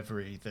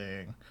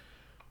everything.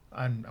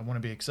 I want to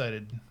be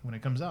excited when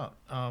it comes out.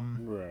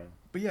 Right.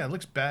 But yeah, it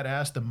looks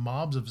badass. The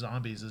mobs of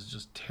zombies is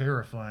just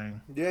terrifying.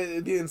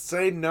 Yeah, the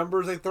insane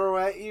numbers they throw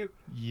at you.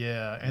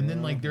 Yeah, and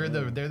then like they're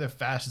the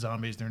fast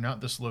zombies. They're not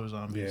the slow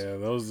zombies. Yeah,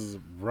 those is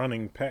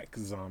running pack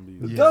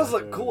zombies. It Yeah. does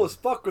look cool as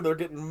fuck when they're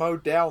getting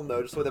mowed down,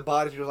 though, just where the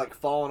bodies are just like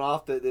falling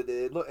off.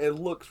 It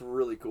looks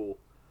really cool.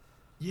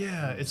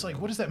 Yeah, it's like,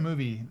 what is that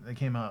movie that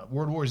came out?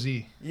 World War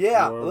Z.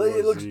 Yeah, World War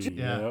it looks. Z,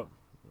 Yeah. Yep.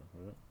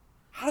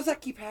 How does that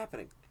keep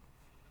happening?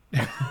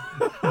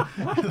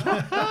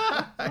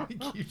 He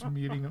keeps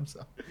muting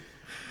himself.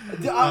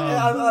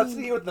 I'm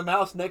sitting with the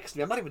mouse next to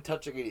me. I'm not even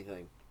touching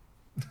anything.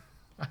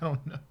 I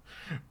don't know,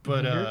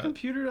 but Your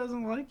computer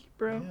doesn't like you,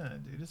 bro. yeah,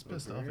 dude, it's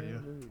pissed off at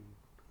you.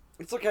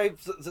 It's okay.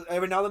 So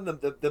every now and then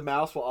the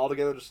mouse will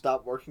altogether just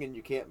stop working and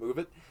you can't move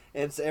it.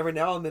 And so every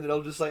now and then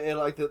it'll just like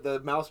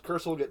the mouse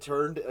cursor will get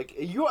turned. Like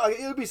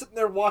it'll be sitting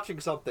there watching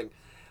something.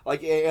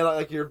 Like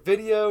your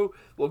video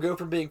will go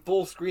from being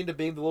full screen to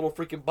being the little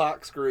freaking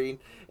box screen,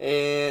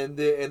 and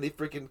the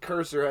freaking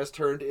cursor has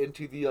turned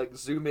into the like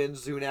zoom in,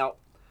 zoom out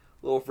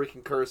little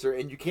freaking cursor,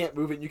 and you can't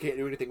move it, and you can't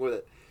do anything with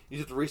it. You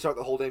just have to restart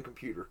the whole damn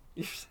computer.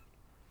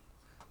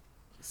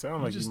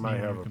 Sound like just you might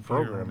need have a a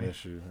computer program on me.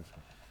 issue.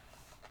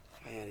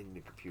 Man, I need a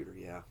new computer.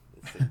 Yeah,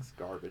 this thing's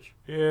garbage.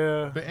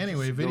 Yeah. But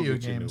anyway, Just go video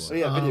get you a new games. So one.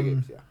 yeah, video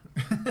games.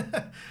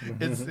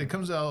 Yeah. It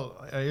comes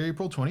out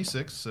April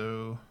 26th,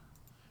 so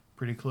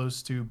pretty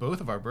close to both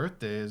of our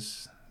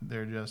birthdays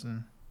there,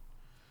 Justin.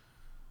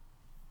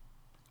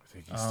 I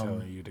think he's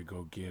telling you to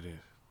go get it.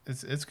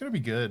 It's gonna be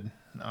good.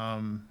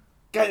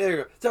 Okay, there you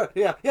go. So,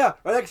 yeah,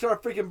 right next to our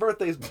freaking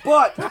birthdays.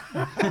 But,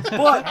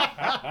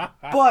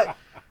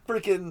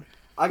 freaking,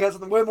 I got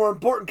something way more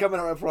important coming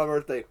out right before my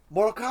birthday.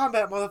 Mortal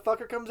Kombat,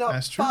 motherfucker, comes out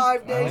That's true.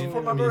 5 days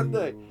before my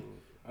birthday.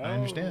 I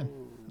understand.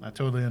 I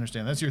totally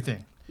understand. That's your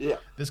thing. Yeah,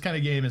 This kind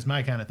of game is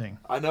my kind of thing.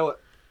 I know it.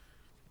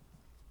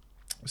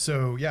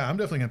 So yeah, I'm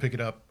definitely gonna pick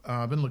it up.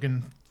 I've been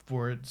looking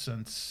for it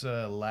since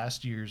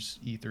last year's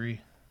E3.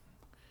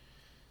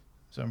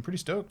 So I'm pretty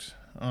stoked.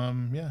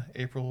 Yeah,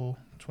 April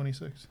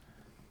 26th.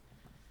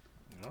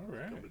 All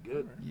right. It'll be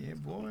good. Yeah,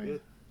 boy.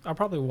 Good. I'll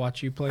probably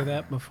watch you play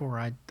that before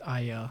I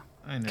I know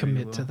you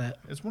commit to will. that.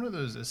 It's one of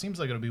those. It seems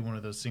like it'll be one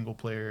of those single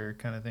player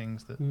kind of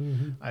things that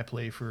I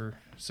play for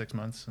 6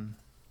 months and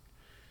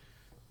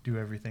do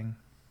everything.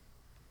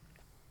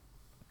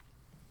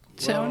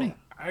 Tony.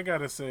 I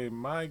gotta say,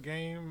 my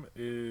game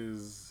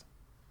is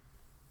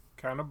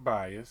kind of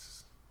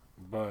biased,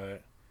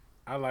 but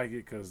I like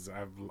it because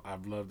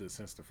I've loved it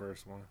since the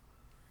first one.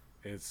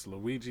 It's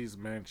Luigi's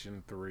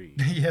Mansion 3.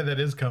 Yeah, that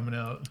is coming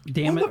out.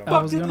 Damn When it! the I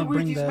fuck was did gonna bring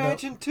Luigi's that up.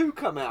 Mansion 2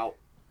 come out?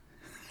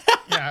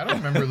 Yeah, I don't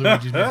remember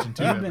Luigi's Mansion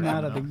 2. You've been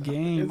out of the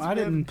game. It's I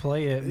didn't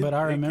play it, but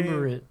I it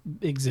remember came-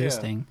 it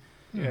existing.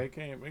 Yeah, it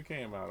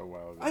came out a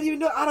while ago. I didn't even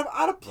know. I'd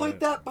have played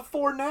that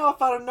before now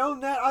if I'd have known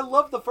that. I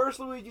love the first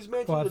Luigi's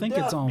Mansion. Well, I to think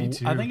death. it's on. Me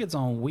too. I think it's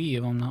on Wii,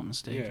 if I'm not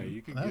mistaken. Yeah,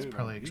 you can That's get it.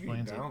 probably You can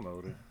explains it.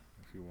 download it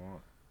if you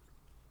want.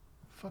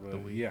 Fuck But the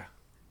Wii. yeah,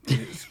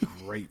 it's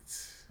great.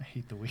 I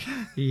hate the Wii.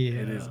 Yeah.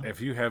 It is. If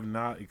you have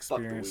not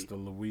experienced the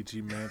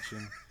Luigi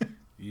Mansion,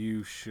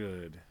 you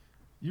should.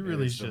 You It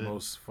really is should. the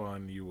most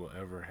fun you will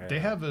ever have. They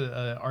have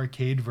a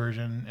arcade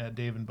version at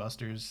Dave and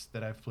Buster's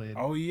that I've played.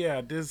 Oh yeah,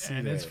 I did see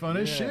and that. it's fun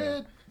as Yeah.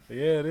 shit.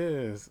 Yeah, it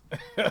is.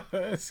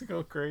 It's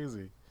go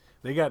crazy.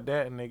 They got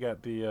that, and they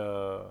got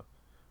the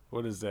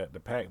what is that? The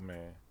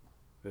Pac-Man,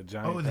 the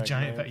giant. Oh, the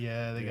giant. Pac-Man.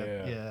 Yeah, they got.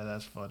 Yeah. Yeah,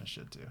 that's fun as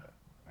shit too.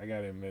 I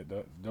gotta admit,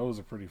 those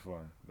are pretty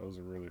fun. Those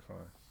are really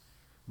fun.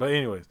 But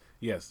anyways,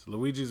 yes,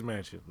 Luigi's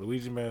Mansion.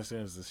 Luigi Mansion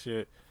is the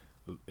shit.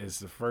 It's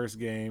the first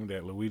game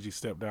that Luigi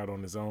stepped out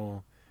on his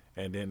own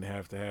and didn't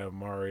have to have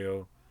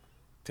Mario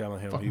telling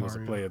him Fuck he was a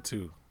Mario. player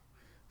too.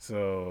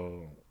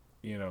 So,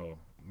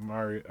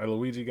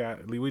 Luigi got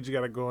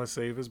to go and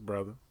save his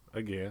brother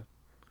again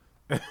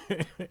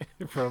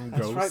from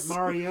That's ghosts. right,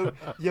 Mario,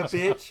 you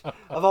bitch.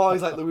 I've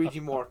always liked Luigi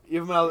more,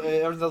 even when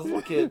ever since I was a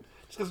little kid.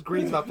 Just because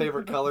green's my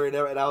favorite color, and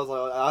I was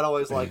like, I'd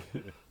always like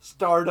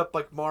start up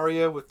like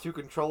Mario with 2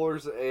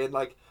 controllers and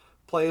like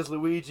play as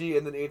Luigi,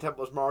 and then anytime it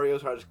was Mario,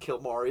 so I just kill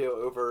Mario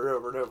over and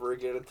over and over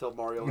again until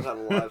Mario was out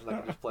of lives, and I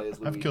could just play as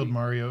Luigi. I've killed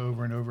Mario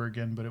over and over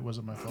again, but it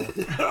wasn't my fault.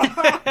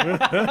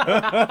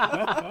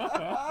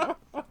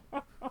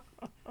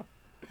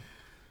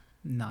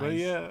 Nice. But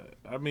yeah,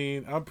 I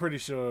mean, I'm pretty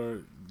sure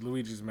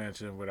Luigi's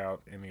Mansion,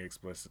 without any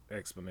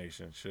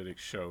explanation, should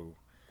show,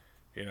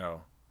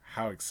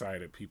 how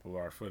excited people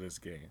are for this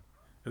game.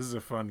 This is a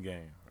fun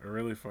game, a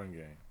really fun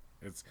game.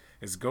 It's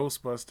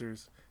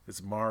Ghostbusters,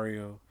 it's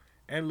Mario,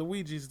 and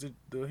Luigi's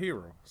the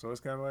hero. So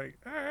it's kind of like,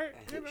 all right,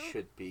 And it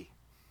should be.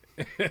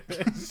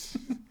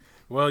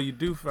 Well, you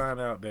do find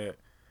out that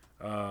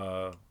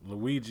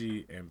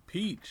Luigi and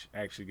Peach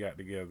actually got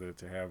together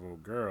to have a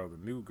girl,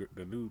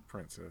 the new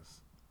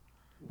princess.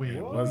 Wait,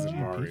 It what? wasn't Luigi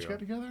and Mario. Peach got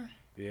together?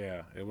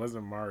 Yeah, it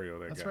wasn't Mario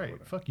that That's got right.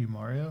 with her. Fuck you,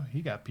 Mario.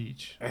 He got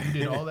Peach. He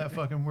did all that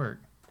fucking work.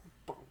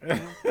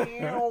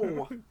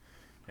 Ew.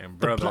 And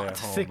brother plot at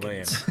home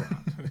thickens.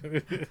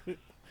 laying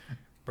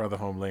brother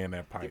home laying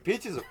that pipe.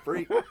 Peach is a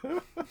freak.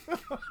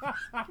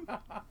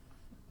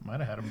 Might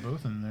have had them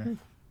both in there.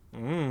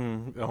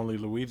 Only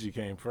Luigi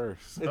came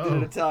first. They did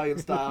it Italian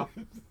style.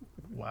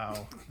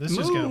 Wow. This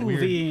just got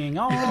weird. Moving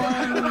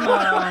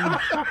on.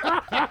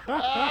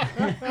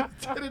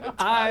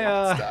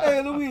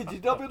 Hey, Luigi,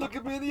 don't be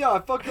looking me in the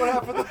eye. Fuck your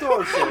half of the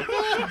torso.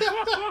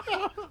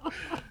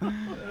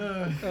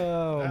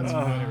 Oh That's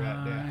funny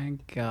right there. my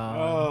god.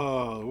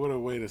 Oh, what a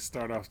way to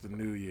start off the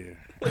new year.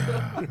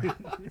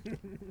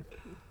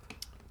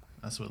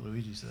 That's what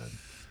Luigi said.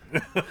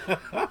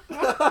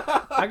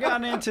 I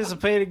got an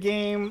anticipated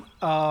game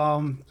that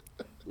I'm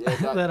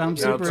Yeah,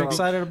 super Tom.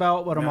 excited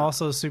about, but I'm Yeah.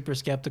 also super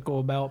skeptical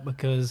about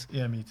because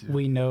Yeah, me too.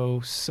 we know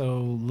so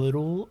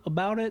little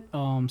about it.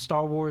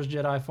 Star Wars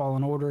Jedi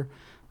Fallen Order.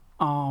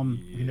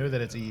 You know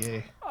that it's E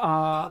EA.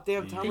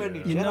 Goddamn Tom Yeah. Randy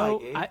You Jedi know,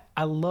 game.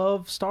 I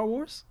love Star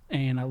Wars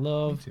and I Me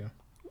love too.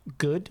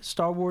 good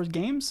Star Wars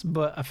games,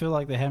 but I feel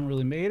like they haven't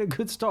really made a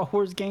good Star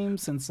Wars game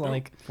since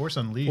like Force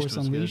Unleashed Force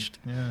was Unleashed.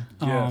 good. Yeah.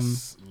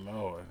 Yes,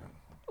 Lord.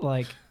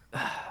 like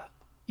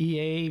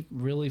EA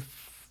really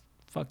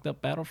fucked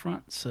up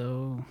Battlefront,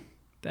 so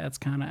that's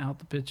kind of out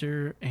the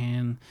picture.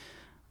 And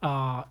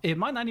it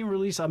might not even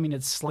release. I mean,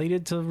 it's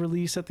slated to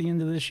release at the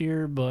end of this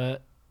year,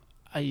 but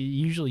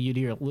usually you'd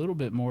hear a little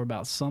bit more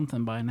about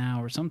something by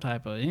now or some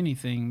type of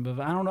anything, but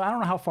I don't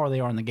know how far they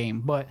are in the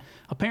game. But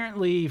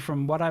apparently,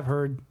 from what I've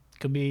heard,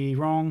 could be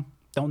wrong,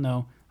 don't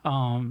know.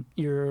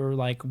 You're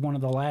like one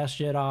of the last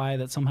Jedi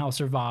that somehow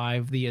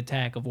survived the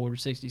attack of Order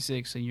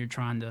 66, and you're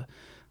trying to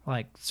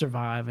like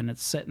survive, and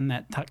it's set in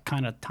that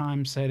kind of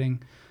time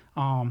setting.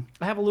 I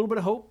have a little bit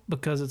of hope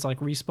because it's like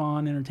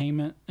Respawn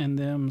Entertainment and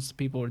them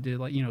people who did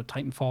like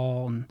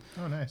Titanfall and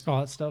nice. all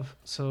that stuff.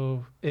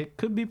 So it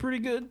could be pretty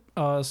good.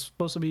 It's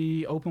supposed to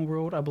be open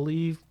world, I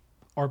believe,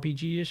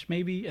 RPG-ish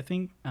maybe. I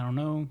think I don't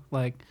know.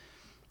 Like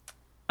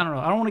I don't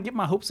know. I don't want to get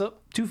my hopes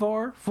up too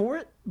far for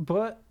it,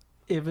 but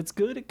if it's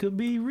good, it could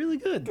be really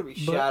good. It could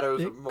be But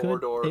Shadows of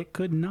Mordor. It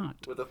could not.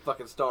 With a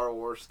fucking Star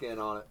Wars skin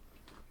on it.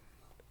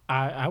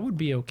 I would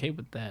be okay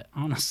with that,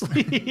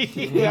 honestly.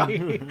 Yeah.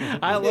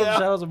 I love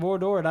Shadows of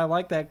Mordor, and I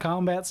like that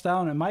combat style,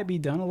 and it might be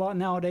done a lot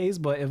nowadays,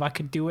 but if I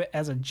could do it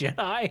as a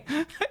Jedi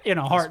in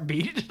a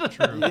heartbeat.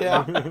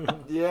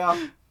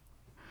 Yeah,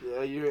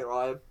 you ain't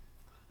lying.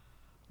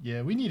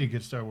 Yeah, we need a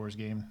good Star Wars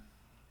game.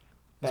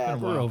 It's Bad. been a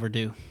while.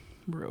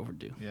 We're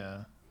overdue.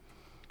 Yeah.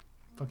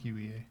 Fuck you,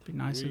 EA. Be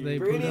nice if they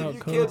For put any out of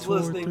you Code kids 4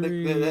 listening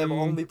that have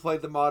only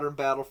played the modern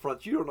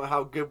Battlefronts, you don't know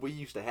how good we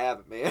used to have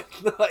it, man.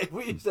 Like,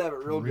 we used to have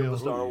it real good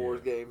with Star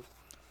Wars games.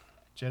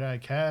 Jedi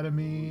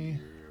Academy.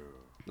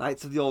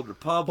 Knights of the Old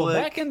Republic.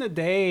 Well, back in the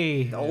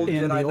day, The old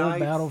in the Jedi old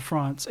Knights.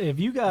 Battlefronts, if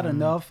you got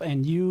enough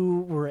and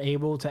you were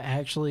able to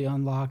actually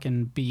unlock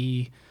and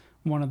be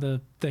one of the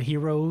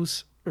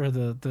heroes or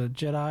the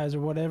Jedis or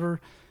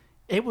whatever,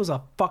 it was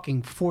a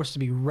fucking force to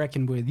be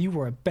reckoned with. You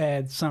were a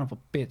bad son of a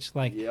bitch.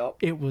 Like Yep.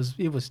 it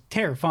was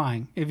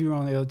terrifying if you were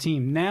on the other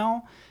team.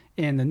 Now,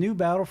 in the new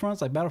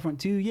Battlefronts, like Battlefront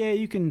 2, yeah,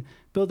 you can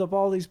build up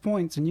all these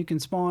points and you can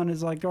spawn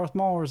as like Darth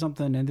Maul or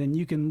something, and then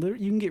you can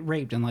get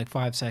raped in like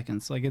 5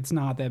 seconds. Like it's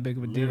not that big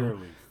of a deal.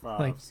 Literally 5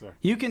 Like seconds.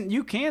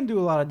 you can do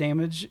a lot of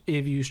damage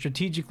if you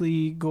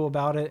strategically go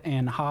about it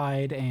and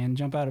hide and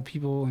jump out of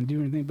people and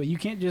do anything, but you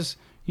can't just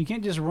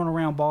run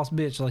around boss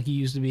bitch like you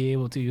used to be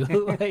able to.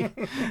 Like,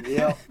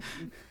 Yep.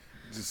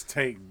 Just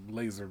take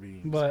laser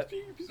beams. but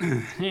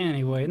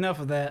anyway, enough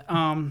of that.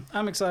 I'm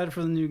excited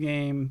for the new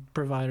game,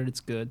 provided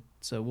it's good.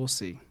 So we'll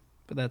see.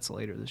 But that's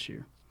later this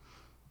year.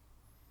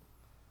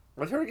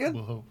 My turn again?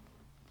 We'll hope.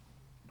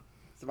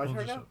 Is it my turn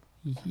just now? hope.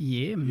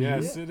 Yeah, man.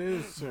 Yes, it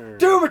is, sir.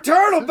 Doom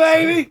Eternal,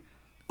 baby!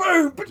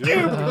 Boom! Ba-doom!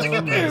 Doom.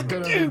 Ba-doom! It's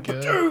gonna be Ba-doom! good.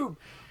 Ba-doom!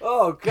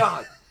 Oh,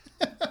 God.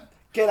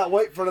 Cannot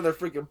wait for another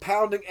freaking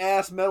pounding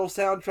ass metal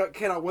soundtrack.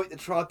 Cannot wait to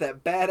try out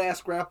that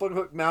badass grappling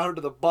hook mounted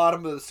to the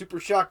bottom of the super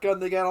shotgun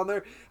they got on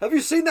there. Have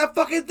you seen that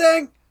fucking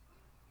thing?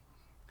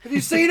 Have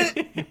you seen it?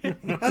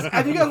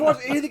 Have you guys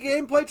watched any of the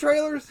gameplay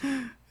trailers?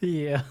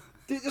 Yeah.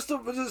 Just a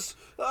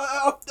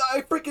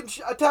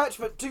freaking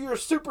attachment to your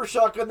super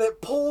shotgun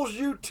that pulls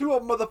you to a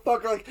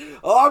motherfucker. Like,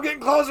 oh, I'm getting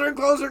closer and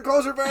closer and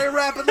closer very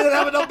rapidly. And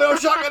have a dumbbell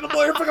shotgun to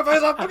blow your fucking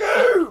face off.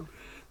 Boom!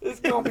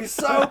 It's gonna be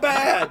so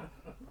bad.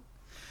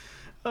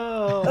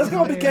 Oh, That's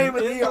gonna be game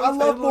of the year. I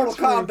love Mortal looks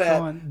really Kombat,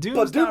 fun. Doom's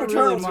but Doom not really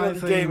Eternal's my gonna be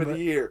thing, game of but-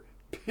 the year.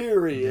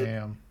 Period.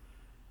 Damn.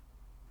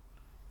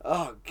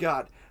 Oh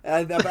God!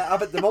 And I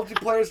bet the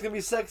multiplayer is gonna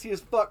be sexy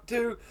as fuck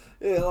too.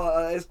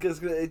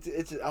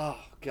 It's oh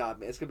God,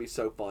 man, it's gonna be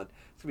so fun.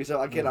 It's gonna be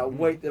so. I cannot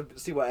wait to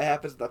see what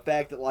happens. The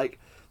fact that like,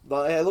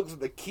 it looks like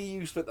the key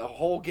you spent the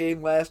whole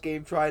last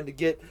game trying to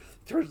get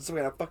turns into some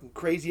kind of fucking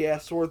crazy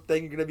ass sword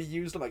thing you're gonna be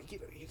using. I'm like,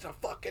 he's a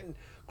fucking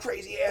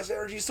crazy ass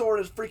energy sword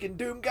as freaking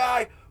Doom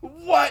guy.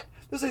 What?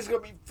 This thing's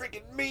gonna be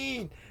freaking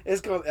mean.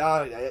 It's gonna.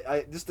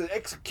 Just the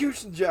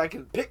execution I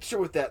can picture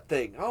with that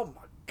thing. Oh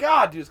my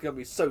God, dude, it's gonna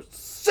be so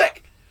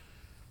sick.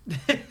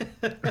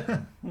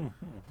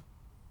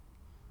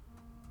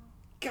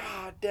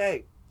 God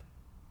dang.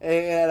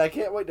 And I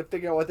can't wait to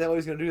figure out what the hell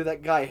he's going to do to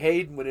that guy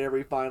Hayden whenever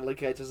he finally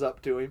catches up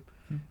to him.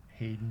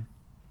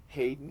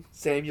 Hayden.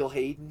 Samuel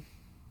Hayden.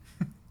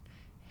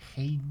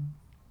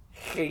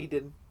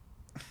 Hayden.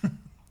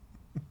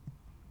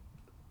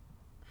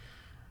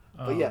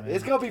 But yeah, man.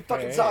 it's going to be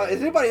fucking Hey. solid.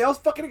 Is anybody else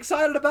fucking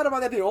excited about it? Am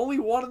I the only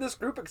one in this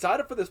group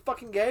excited for this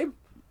fucking game?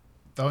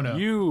 Oh no.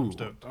 You I'm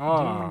stoked.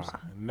 are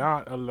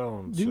not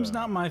alone, Doom's sir.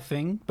 not my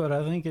thing, but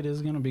I think it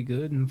is going to be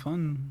good and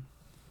fun.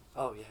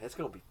 Oh yeah, it's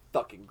gonna be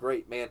fucking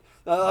great, man.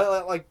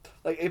 Like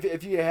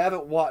if you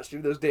haven't watched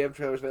those damn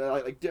trailers, man, I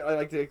like that one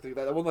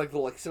like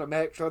little like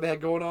cinematic trailer they had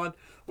going on,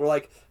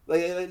 where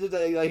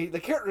the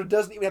character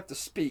doesn't even have to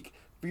speak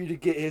for you to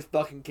get his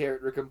fucking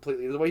character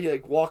completely. The way he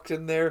like walks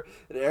in there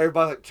and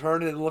everybody's like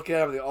turning and looking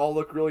at him, and they all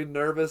look really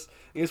nervous.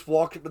 He just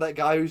walks up to that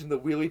guy who's in the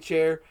wheelie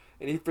chair.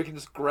 And he freaking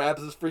just grabs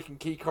his freaking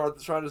key card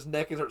that's around his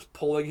neck and starts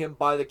pulling him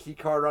by the key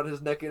card around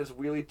his neck in his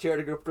wheelie chair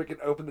to go freaking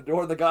open the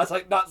door. And the guy's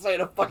like not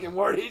saying a fucking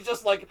word. He's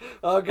just like,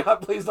 oh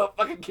God, please don't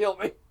fucking kill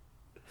me.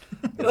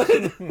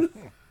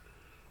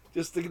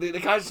 Just the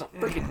guy's just a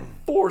freaking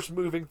force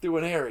moving through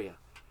an area.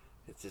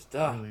 It's just, It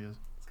really is.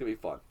 it's gonna be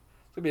fun.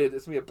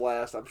 It's gonna be a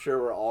blast. I'm sure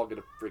we're all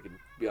gonna freaking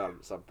be on it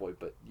at some point.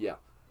 But yeah,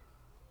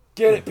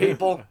 get it,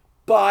 people,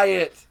 buy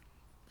it.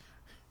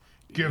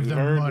 Give You them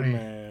heard the money.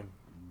 man.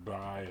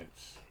 Buy it.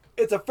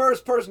 It's a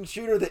first-person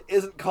shooter that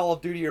isn't Call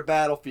of Duty or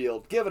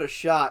Battlefield. Give it a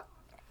shot.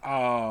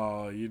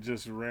 Oh, you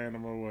just ran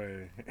them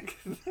away.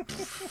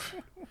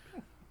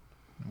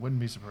 Wouldn't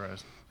be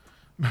surprised.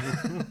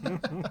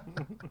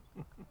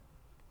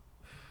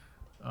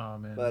 Oh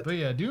man, but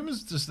yeah, Doom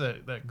is just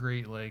that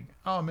great. Like,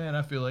 oh man,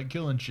 I feel like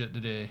killing shit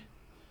today.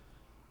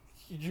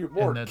 You're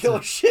more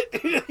killing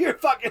shit. You're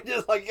fucking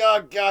just like,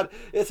 oh god,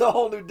 it's a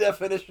whole new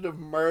definition of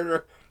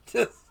murder.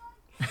 Just,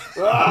 just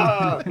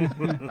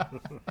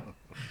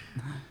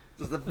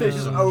the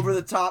vicious, over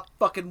the top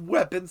fucking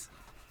weapons.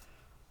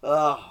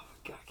 Oh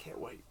god, can't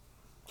wait.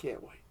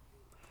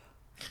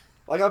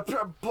 Like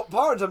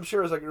parts, I'm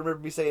sure, as I can remember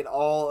me saying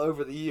all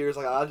over the years.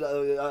 Like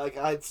I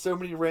had so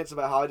many rants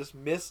about how I just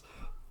miss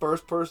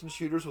first-person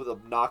shooters with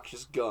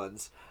obnoxious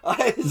guns.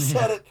 I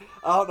said it.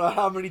 I don't know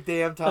how many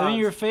damn times. I mean,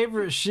 your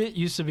favorite shit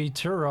used to be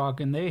Turok,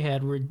 and they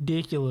had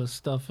ridiculous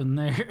stuff in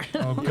there.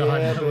 Oh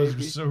god, Yeah, that was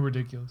baby. so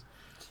ridiculous.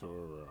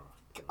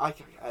 I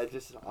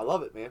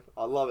love it, man.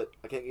 I love it.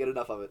 I can't get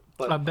enough of it.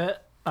 But I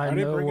bet I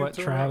didn't know bring it what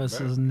to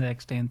Travis's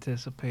next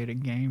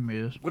anticipated game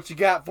is. what you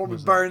got for me,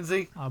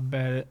 Burnsy? I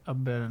bet I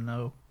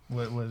know.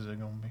 What is it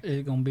gonna be?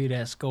 It's gonna be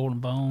that Skull and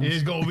Bones.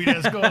 It's gonna be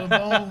that Skull and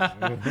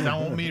Bones. I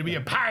want me to be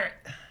a pirate.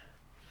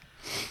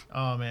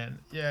 Oh man,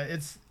 yeah,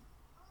 it's.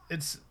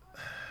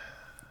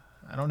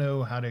 I don't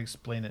know how to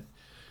explain it.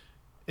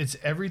 It's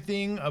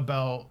everything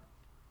about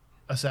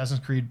Assassin's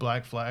Creed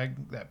Black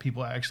Flag that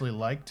people actually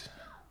liked,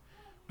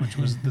 which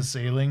was the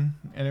sailing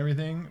and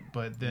everything.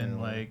 But then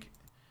like,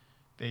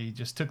 they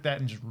just took that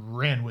and just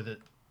ran with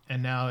it,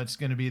 and now it's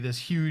gonna be this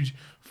huge,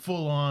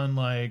 full-on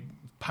like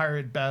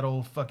pirate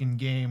battle fucking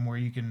game where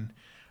you can,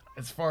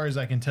 as far as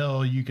I can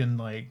tell, you can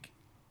like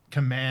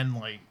command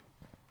like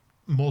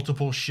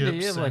multiple ships. Yeah,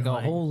 you have like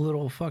a whole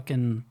little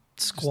fucking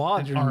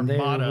squadron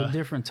there with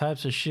different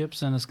types of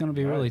ships, and it's going to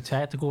be really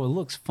tactical. It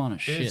looks fun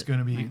as shit. It's going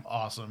to be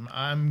awesome.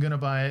 I'm going to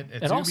buy it.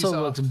 It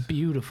also looks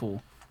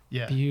beautiful.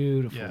 Yeah.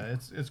 Beautiful. Yeah,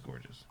 it's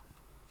gorgeous.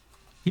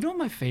 You know what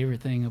my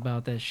favorite thing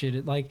about that shit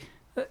is? Like,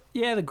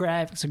 yeah, the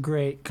graphics are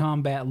great.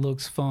 Combat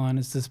looks fun.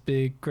 It's this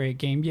big, great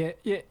game. Yeah,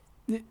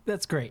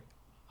 that's great.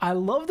 I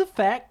love the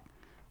fact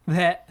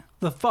that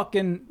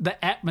the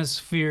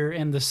atmosphere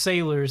and the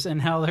sailors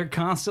and how they're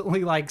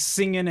constantly like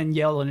singing and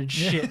yelling and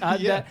shit. I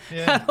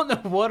don't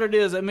know what it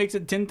is that makes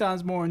it 10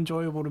 times more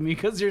enjoyable to me,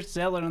 because you're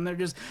sailing and they're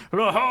just,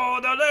 oh,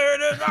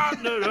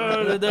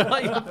 the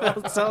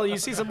ladies, so you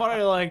see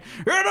somebody like,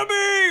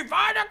 enemy,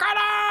 find a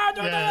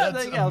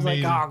cannon. I was like,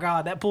 oh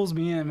god, that pulls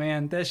me in,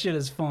 man. That shit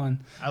is fun.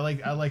 I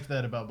like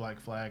that about Black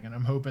Flag, and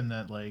I'm hoping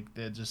that like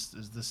that just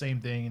is the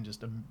same thing and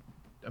just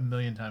a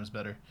million times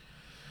better.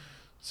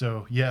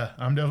 So yeah,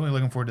 I'm definitely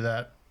looking forward to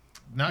that.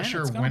 Not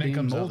sure when it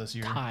comes out this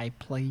year.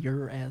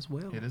 Multiplayer as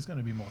well. It is going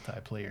to be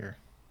multiplayer.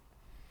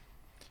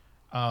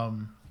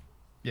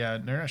 Yeah,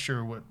 they're not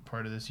sure what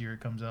part of this year it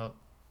comes out.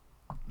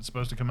 It's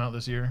supposed to come out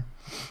this year,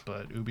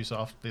 but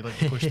Ubisoft, they like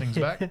to push things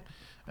back,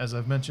 as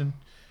I've mentioned.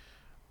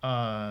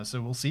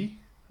 So we'll see.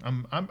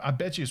 I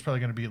bet you it's probably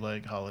going to be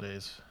like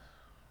holidays,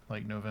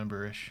 like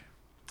November-ish.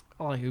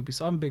 I like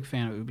Ubisoft. I'm a big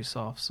fan of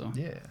Ubisoft. So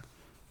yeah.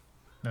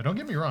 Now don't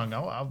get me wrong.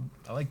 I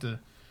like to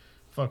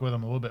fuck with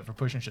them a little bit for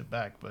pushing shit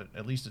back, but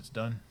at least it's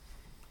done.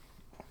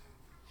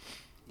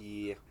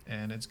 Yeah.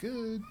 And it's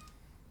good.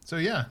 So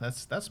yeah,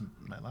 that's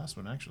my last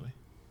one actually.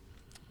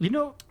 You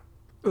know,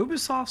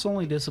 Ubisoft's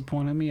only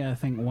disappointed me, I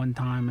think, one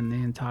time in the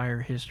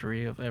entire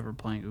history of ever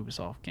playing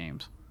Ubisoft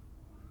games.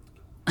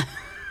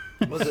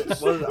 Was it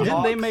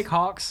Didn't they make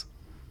Hawks?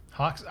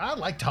 Hawks? I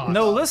liked Hawks.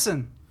 No,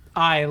 listen.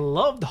 I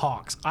loved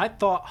Hawks. I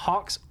thought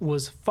Hawks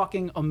was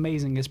fucking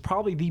amazing. It's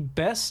probably the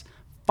best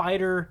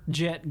fighter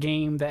jet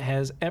game that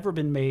has ever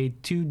been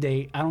made to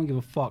date. I don't give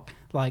a fuck.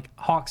 Like,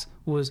 Hawks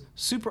was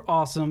super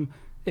awesome.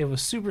 It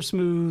was super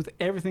smooth.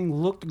 Everything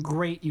looked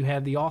great. You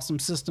had the awesome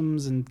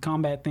systems and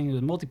combat things.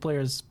 The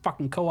multiplayer is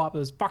fucking co-op. It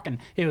was fun.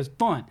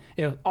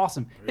 It was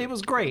awesome. It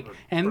was great.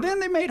 And then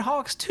they made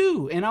Hawks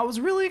 2, and I was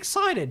really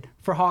excited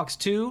for Hawks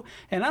 2.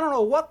 And I don't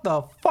know what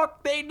the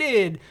fuck they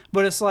did,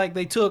 but it's like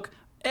they took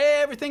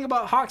everything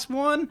about Hawks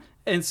 1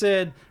 and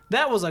said,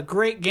 that was a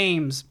great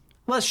game.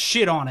 Let's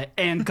shit on it,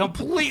 and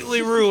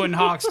completely ruined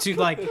Hawks 2.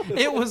 Like,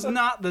 it was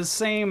not the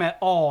same at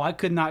all. I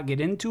could not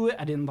get into it.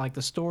 I didn't like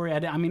the story.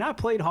 I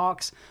played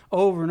Hawks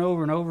over and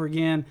over and over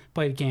again.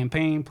 Played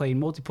campaign, played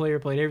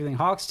multiplayer, played everything.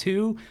 Hawks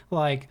 2,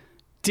 like,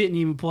 didn't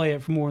even play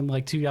it for more than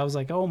like 2. I was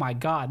like, oh my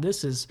god,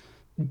 this is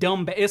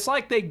dumb. It's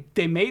like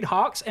they made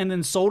Hawks and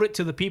then sold it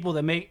to the people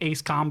that make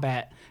Ace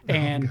Combat,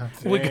 and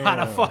we got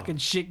a fucking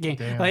shit game.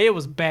 Like, it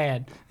was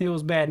bad. It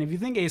was bad. And if you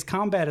think Ace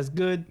Combat is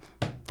good,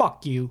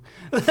 fuck you.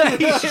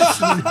 It's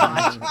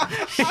not.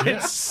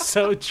 It's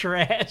so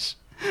trash.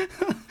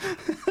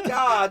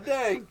 God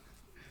dang.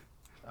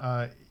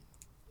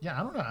 Yeah,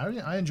 I don't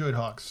know. I enjoyed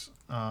Hawks.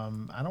 I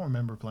don't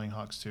remember playing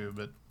Hawks 2,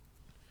 but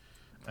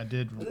I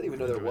did. I didn't even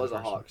know there was a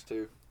Hawks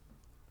 2.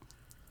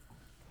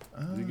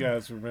 You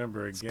guys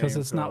remember a game? Because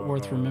it's not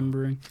worth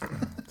remembering.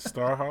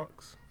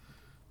 Starhawks?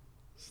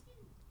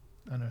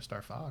 I know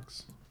Star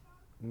Fox.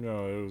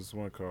 No, it was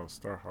one called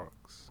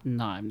Starhawks.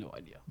 No, I have no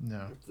idea.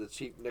 No. It's the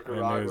cheap And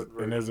Nicaraguan there's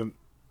version.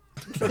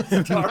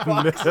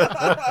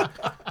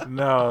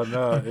 no,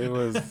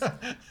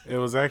 it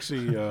was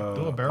actually Do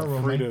a barrel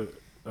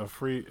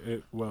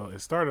roll,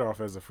 it started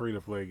off as a free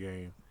to play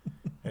game,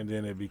 and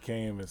then it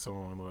became its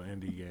own little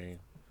indie game.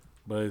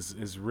 But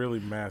it's really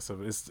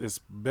massive. It's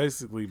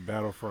basically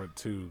Battlefront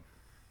 2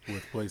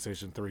 with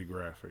PlayStation 3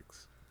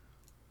 graphics.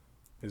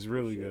 It's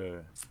really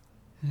good.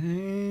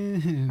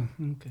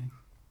 Okay.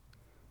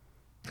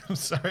 I'm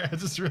sorry, I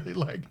just really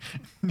like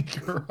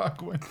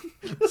Nicaraguan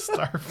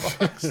Star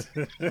Fox.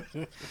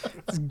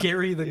 It's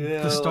Gary the,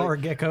 Yeah, the Star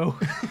like- Gecko.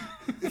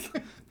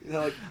 You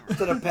know, like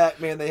instead of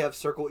Pac-Man, they have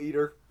Circle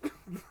Eater.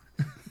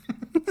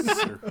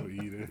 Circle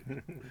Eater.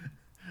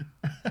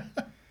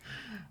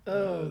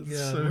 Oh That's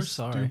god, so we're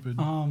sorry. stupid.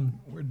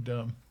 We're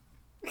dumb.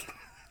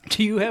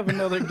 Do you have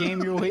another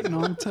game you're waiting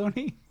on,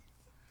 Tony?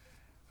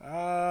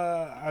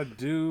 I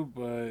do,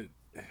 but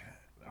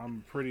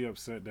I'm pretty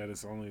upset that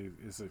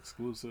it's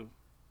exclusive.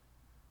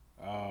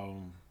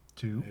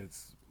 Two.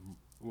 It's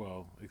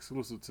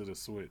exclusive to the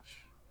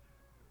Switch.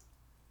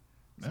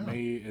 Oh.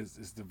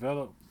 It's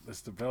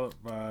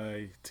developed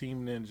by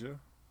Team Ninja.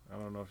 I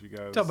don't know if you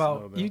guys Talk know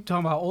about that. you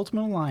talking about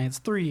Ultimate Alliance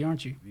 3,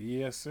 aren't you?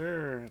 Yes,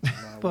 sir.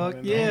 Fuck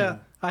yeah.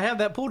 I have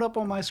that pulled up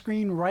on my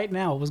screen right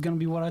now. It was going to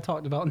be what I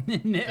talked about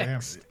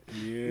next.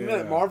 Yeah. You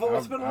meant Marvel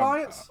Ultimate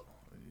Alliance?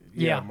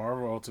 Yeah, Yeah.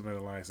 Marvel Ultimate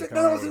Alliance. It Didn't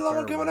come know out there was with another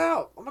one third coming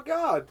out. Oh my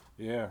god.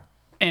 Yeah.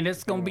 And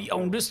it's going to be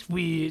on the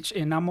Switch,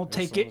 and I'm going to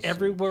take on it the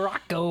everywhere I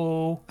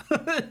go.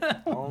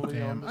 Only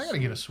Damn, on the I gotta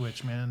get a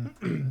Switch,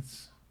 man.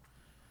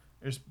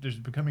 There's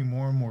becoming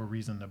more and more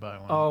reason to buy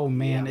one. Oh,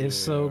 man, it's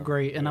so Yeah,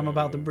 great. And I'm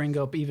about to yeah. bring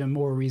up even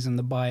more reason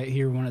to buy it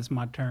here when it's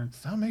my turn.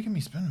 Stop making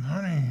me spend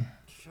money.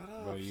 Shut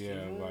up. But yeah,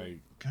 Steven. like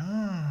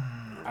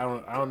God.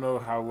 I don't know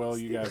how well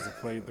you guys have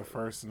played the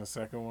first and the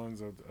second ones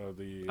of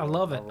the. I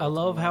love it. Marvel I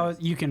love Ultimate how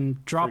Alliance. you can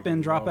drop in,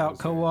 Freaking drop love out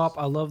those co-op.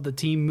 games. I love the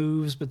team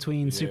moves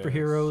between Yes.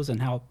 superheroes and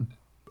how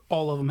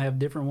all of them have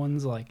different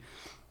ones. Like,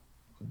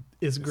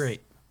 it's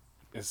great.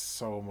 It's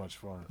so much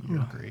fun.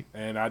 You're great.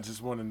 And I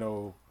just want to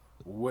know,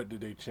 what did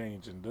they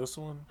change in this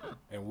one,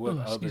 and what Oh,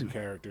 other excuse me.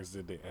 characters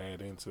did they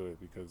add into it?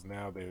 Because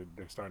now they're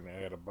starting to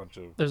add a bunch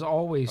of There's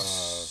always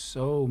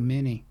so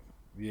many.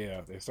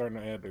 they're starting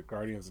to add the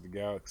Guardians of the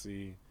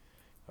Galaxy,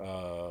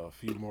 a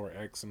few more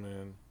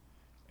X-Men,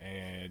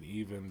 and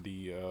even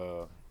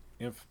the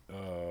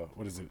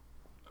what is it?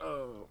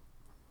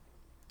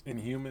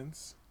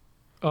 Inhumans.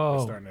 They're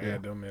Oh, starting to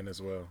add them in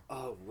as well.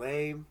 Oh,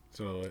 lame.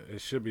 So it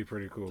should be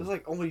pretty cool. There's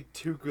like only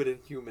two good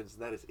Inhumans,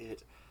 and that is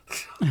it.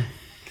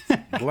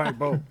 Black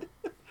Bolt.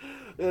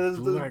 There's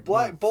the Black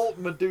Black Bolt. Bolt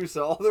and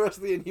Medusa. All the rest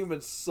of the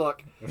Inhumans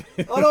suck.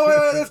 Oh no,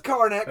 wait, that's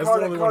Karnak. That's the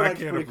only one I Karnak's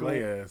care pretty to play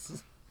cool.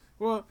 as.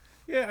 Well,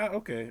 yeah,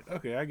 okay,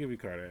 I give you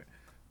Karnak,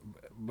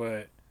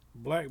 but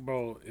Black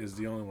Bolt is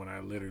the only one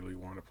I literally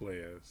want to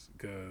play as,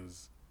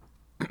 because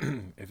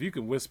if you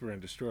can whisper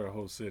and destroy a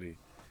whole city,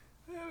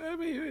 I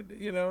mean,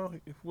 you know,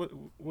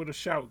 what a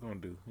shout gonna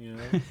do? You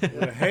know,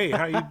 What a, hey,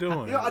 how you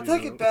doing? You know, I You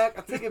take know? it back.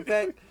 I take it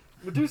back.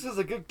 Medusa's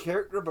a good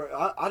character, but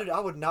I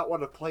would not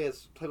want to play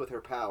with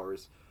her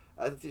powers.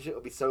 I think this shit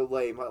would be so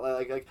lame.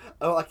 Like,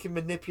 oh, I can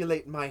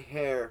manipulate my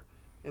hair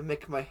and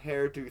make my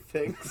hair do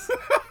things.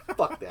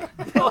 Fuck that.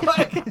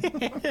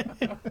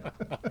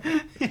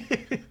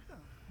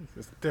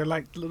 They're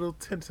like little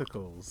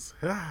tentacles.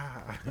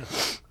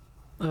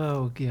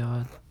 oh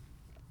god.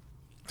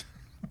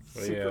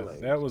 But Super yeah,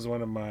 lame. that was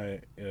one of my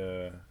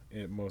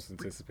most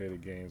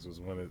anticipated games. Was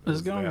one of It's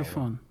was gonna be that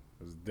one. fun.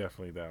 It was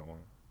definitely that one.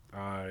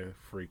 I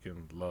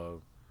freaking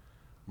love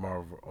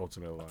Marvel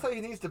Ultimate I'll Alliance. tell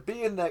you who needs to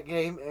be in that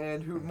game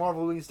and who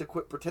Marvel needs to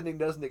quit pretending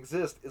doesn't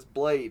exist is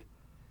Blade.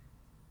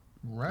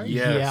 Right?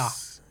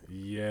 Yes,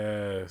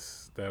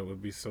 yes, that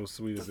would be so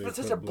sweet if There's they been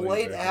such put a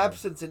Blade back in.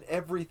 absence in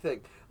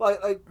everything.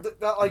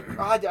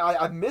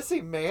 I miss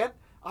him, man.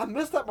 I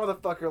miss that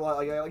motherfucker.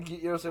 Like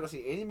you know, so I don't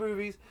see any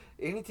movies,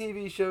 any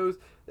TV shows.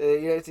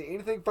 You don't see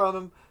anything from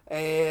him,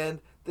 and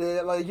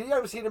you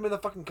haven't seen him in the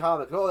fucking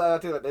comics. Oh, I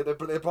tell you,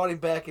 they brought him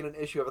back in an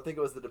issue of, I think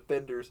it was the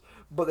Defenders,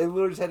 but they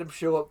literally just had him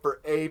show up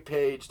for a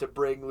page to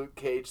bring Luke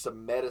Cage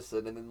some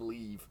medicine and then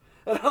leave.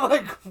 And I'm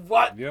like,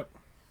 what? Yep,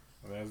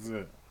 that's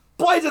it.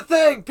 Blade's a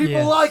thing. People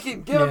Yes. like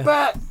him. Give him Yeah.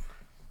 back.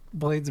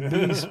 Blade's a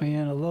beast,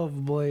 man. I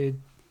love Blade.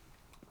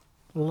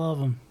 Love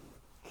him.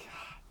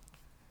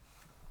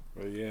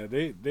 But yeah,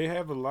 they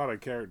have a lot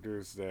of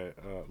characters that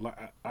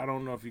I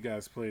don't know if you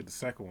guys played the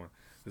second one.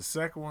 The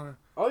second one,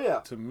 Oh yeah,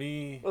 to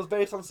me, it was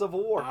based on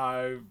Civil War.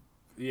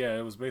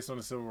 it was based on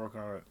the Civil War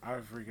comic. I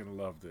freaking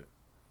loved it.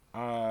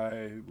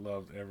 I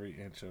loved every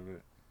inch of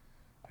it.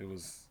 It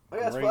was Oh,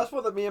 yeah, great. that's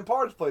one that me and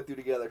Pards played through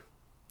together.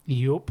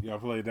 Yup. Y'all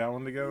played that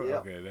one together? Yep.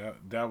 Okay,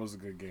 that was a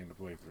good game to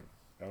play through.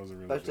 That was a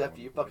really Especially good after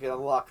one you to play fucking through.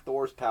 unlock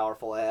Thor's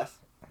powerful ass.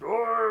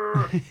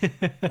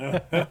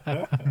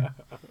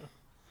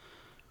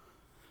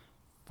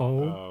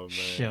 Oh, man.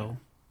 show.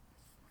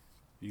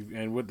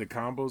 And with the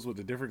combos, with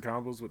the different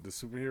combos with the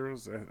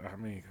superheroes, I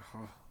mean,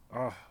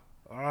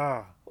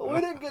 Ah. Well,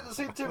 we didn't get to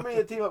see too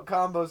many team-up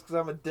combos because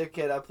I'm a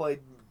dickhead. I played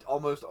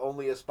almost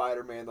only as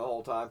Spider-Man the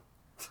whole time.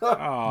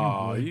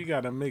 Oh, you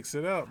gotta mix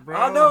it up, bro.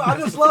 I know. I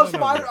just love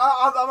Spider.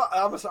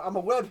 I'm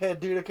a webhead,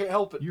 dude. I can't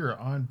help it. You're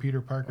on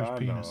Peter Parker's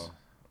penis.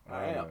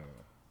 I am.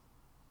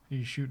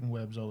 He's shooting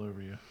webs all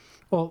over you.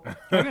 Well,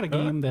 I got a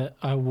game that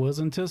I was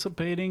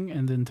anticipating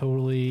and then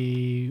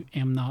totally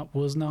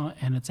was not,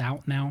 and it's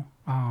out now.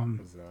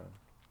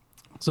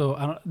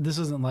 So this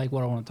isn't like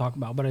what I want to talk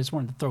about, but I just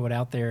wanted to throw it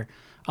out there.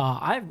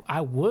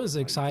 I was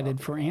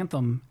excited for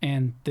Anthem,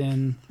 and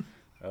then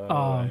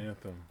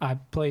Anthem. I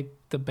played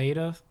the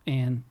beta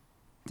and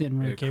didn't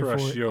really care for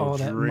it all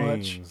that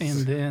much.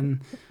 And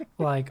then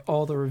like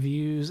all the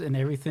reviews and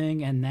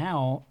everything, and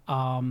now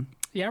I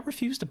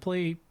refuse to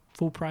play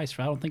full price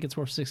for. I don't think it's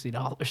worth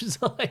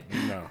 $60. Like,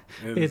 no,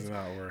 it's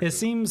not worth it. It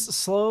seems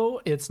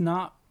slow. It's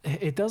not.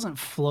 It doesn't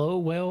flow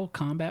well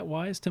combat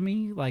wise to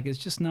me. Like it's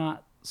just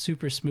not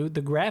super smooth.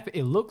 The graphic,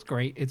 it looks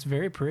great. It's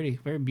very pretty,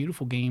 very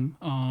beautiful game.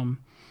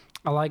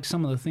 I like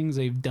some of the things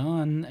they've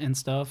done and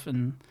stuff,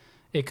 and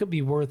it could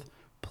be worth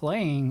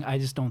playing. I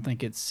just don't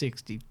think it's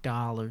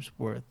 $60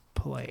 worth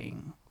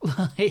playing.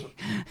 Like,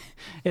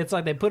 it's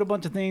like they put a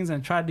bunch of things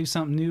and try to do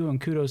something new,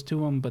 and kudos to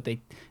them, but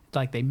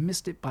they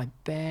missed it by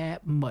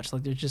that much.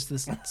 Like there's just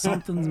this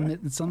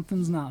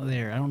something's not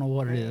there. I don't know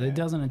what it is. It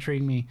doesn't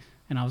intrigue me,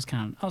 and I was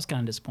kind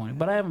of disappointed.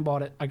 But I haven't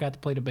bought it. I got to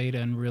play the beta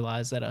and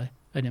realized that I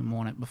didn't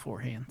want it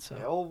beforehand. So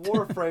old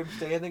Warframe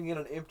standing in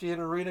an empty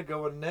arena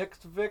going,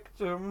 next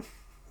victim.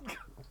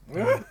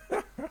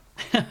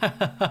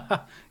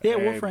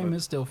 Warframe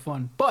is still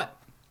fun. But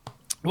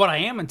what I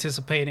am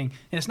anticipating,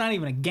 and it's not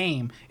even a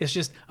game, it's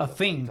just a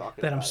thing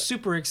that I'm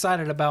super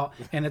excited about,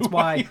 and it's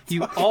why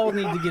you all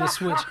need to get a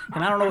Switch.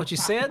 And I don't know what you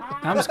said,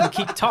 I'm just going to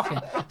keep talking.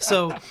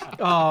 So,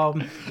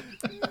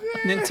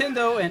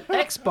 Nintendo and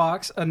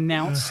Xbox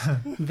announced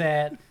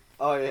that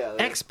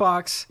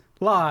Xbox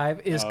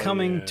Live is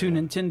coming to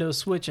Nintendo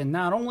Switch, and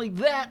not only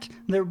that,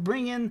 they're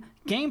bringing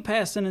Game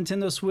Pass to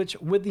Nintendo Switch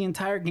with the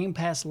entire Game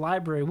Pass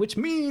library, which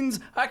means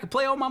I can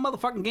play all my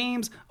motherfucking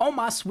games on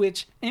my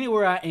Switch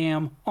anywhere I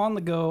am, on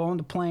the go, on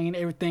the plane.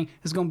 Everything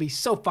is going to be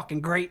so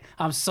fucking great.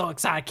 I'm so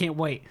excited. I can't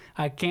wait.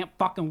 I can't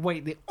fucking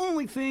wait. The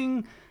only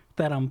thing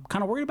that I'm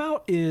kind of worried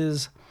about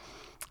is,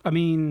 I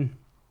don't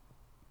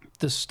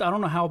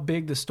know how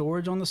big the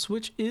storage on the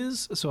Switch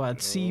is, so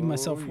I'd see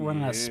myself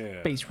running out of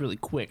space really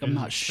quick. I'm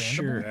not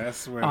sure.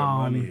 That's where the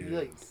money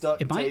is.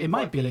 It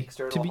might be.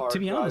 To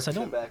be honest, I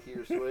don't.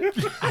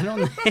 I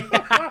don't.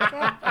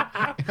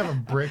 Have a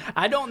brick.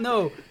 I don't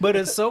know, but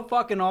it's so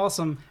fucking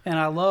awesome, and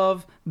I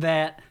love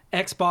that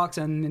Xbox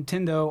and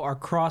Nintendo are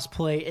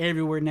cross-play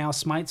everywhere now.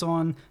 Smite's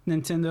on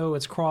Nintendo,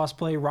 it's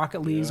cross-play.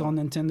 Rocket League's on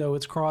Nintendo,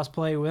 it's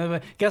cross-play.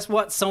 Whatever. Guess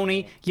what,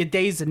 Sony? Your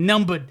days are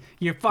numbered.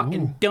 You're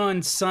fucking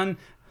done, son.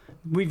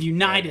 We've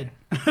united.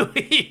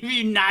 We've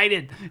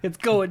united. It's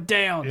going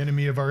down.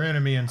 Enemy of our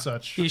enemy and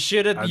such. You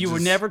should have. You were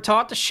never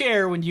taught to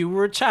share when you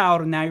were a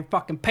child, and now you're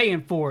fucking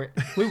paying for it.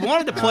 We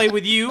wanted to play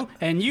with you,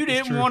 and you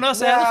didn't want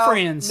us as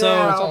friends. So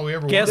that's all we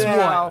ever guess wanted.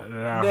 what?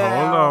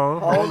 Now,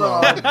 hold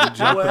on. You're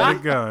jumping the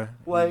gun.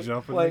 Wait.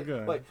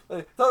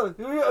 So,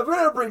 we're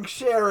gonna bring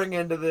sharing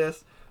into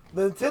this.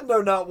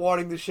 Nintendo not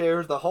wanting to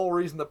share is the whole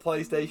reason the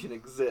PlayStation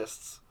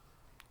exists.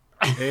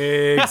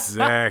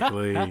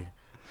 Exactly.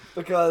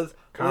 Because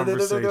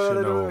conversation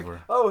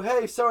over. Oh,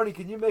 hey, Sony,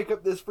 can you make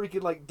up this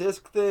freaking like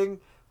disc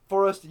thing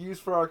for us to use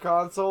for our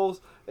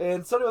consoles?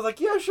 And Sony was like,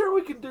 yeah, sure,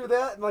 we can do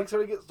that. And like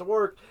Sony gets to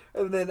work,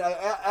 and then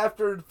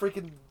after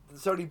freaking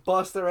Sony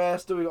busts their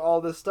ass doing all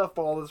this stuff,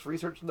 all this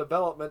research and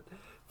development,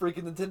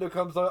 freaking Nintendo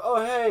comes like,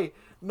 oh, hey,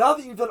 now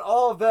that you've done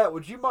all of that,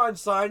 would you mind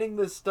signing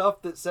this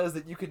stuff that says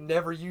that you can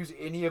never use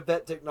any of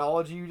that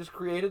technology you just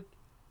created?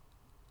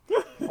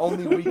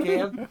 Only we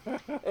can.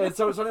 And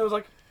so Sony was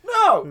like,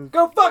 no,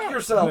 go fuck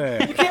yourself.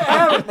 You can't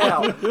have it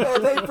now. And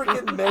they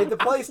freaking made the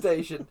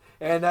PlayStation.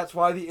 And that's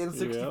why the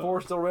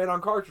N64 still ran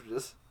on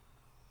cartridges.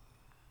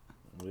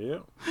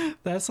 Yep.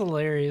 That's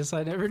hilarious.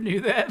 I never knew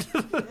that.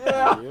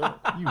 Yeah.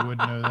 You would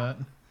know that.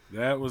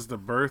 That was the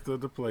birth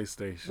of the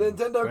PlayStation.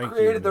 Nintendo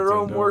created their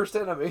own worst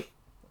enemy.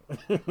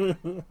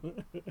 You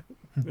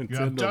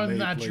have done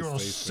that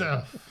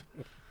yourself.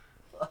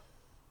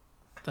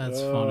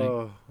 That's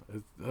funny.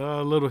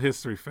 A little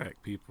history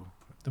fact, people.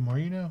 The more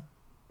you know.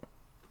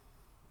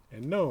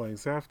 And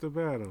knowing's half the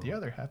battle. The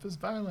other half is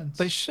violence.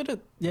 They should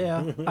have,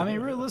 yeah. I mean,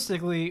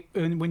 realistically,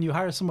 when you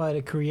hire somebody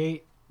to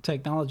create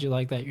technology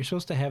like that, you're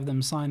supposed to have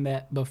them sign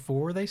that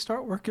before they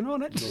start working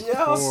on it.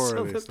 Yeah,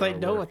 so that they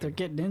know what they're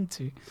getting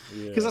into.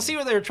 Because I see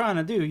what they're trying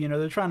to do. You know,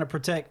 they're trying to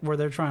protect where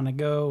they're trying to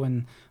go,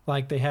 and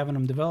like they having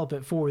them develop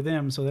it for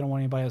them, so they don't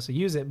want anybody else to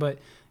use it. But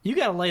you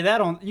got to lay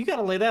that on. You got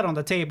to lay that on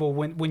the table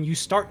when you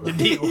start the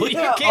deal.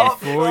 You can't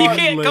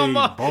come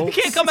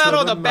out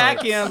on the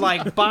back end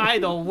like, by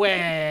the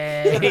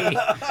way.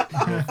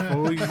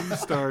 Before you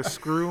start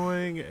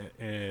screwing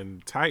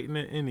and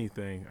tightening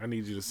anything, I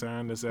need you to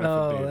sign this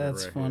affidavit. Oh,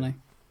 that's right funny. here.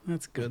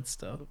 That's good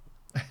stuff.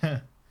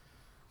 Oh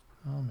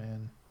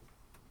man.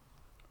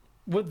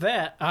 With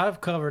that,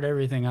 I've covered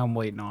everything I'm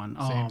waiting on.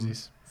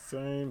 Samesies.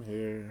 Same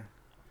here.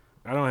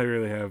 I don't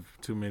really have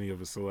too many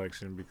of a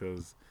selection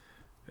because,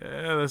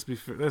 let's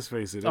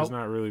face it, there's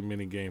not really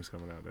many games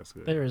coming out. That's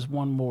good. There is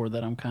one more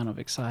that I'm kind of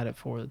excited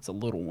for. It's a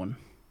little one.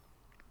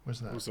 What's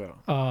that? What's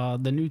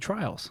up? The new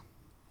Trials.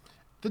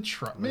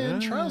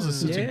 Trials is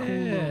such a cool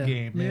little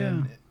game,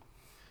 man. Yeah.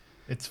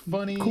 It's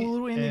funny.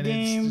 Cool little indie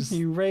game.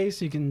 You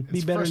race. You can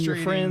be better than your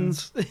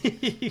friends.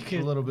 You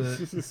can, a little bit.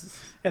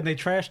 And they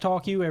trash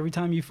talk you every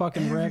time you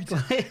fucking wreck.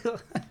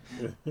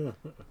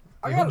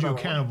 They hold you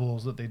accountable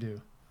is what they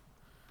do.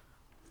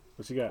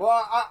 What you got?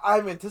 Well,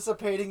 I'm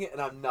anticipating it, and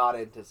I'm not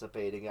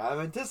anticipating it. I'm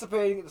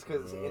anticipating it just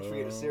because it's the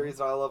entry in a series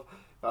I love,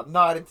 but I'm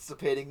not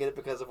anticipating it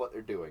because of what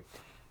they're doing.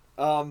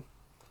 I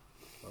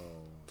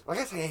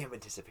guess I am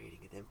anticipating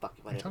it then. Fuck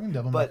it, whatever. You're talking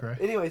Devil May Cry.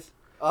 Anyways,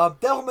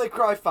 Devil May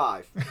Cry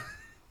 5.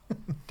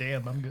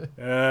 Damn, I'm good.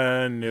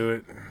 I knew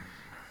it.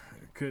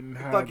 Couldn't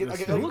hide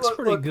it looks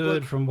pretty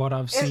good from what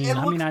I've seen.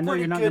 I mean, I know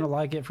you're not going to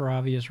like it for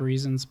obvious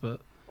reasons,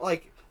 but...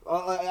 Like,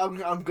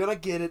 I'm going to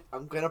get it.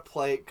 I'm going to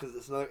play it because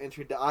it's another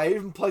entry. I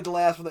even played the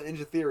last one that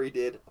Ninja Theory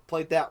did. I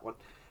played that one.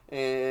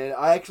 And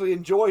I actually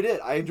enjoyed it.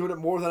 I enjoyed it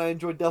more than I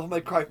enjoyed Devil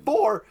May Cry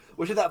 4,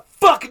 which is that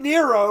fuck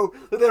Nero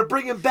that they're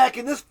bringing back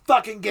in this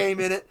fucking game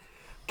in it.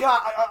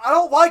 God, I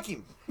don't like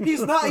him.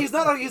 He's not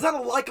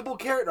a likable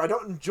character. I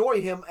don't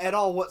enjoy him at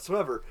all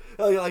whatsoever.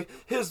 Like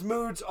his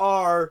moods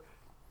are,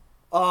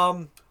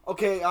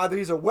 okay, either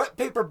he's a wet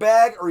paper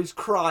bag or he's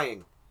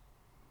crying.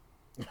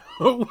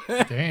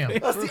 Damn.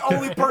 That's the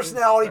only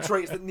personality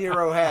traits that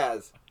Nero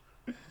has.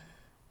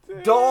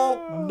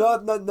 Dull,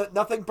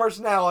 nothing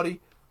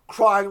personality,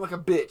 crying like a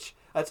bitch.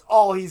 That's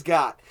all he's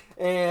got.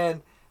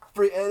 And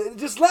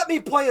just let me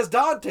play as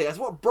Dante. That's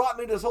what brought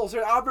me to this whole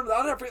series. I'll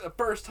never forget the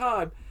first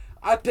time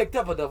I picked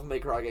up a Devil May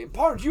Cry game.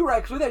 Pards, you were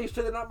actually there. You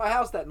stayed at my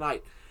house that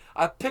night.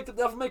 I picked up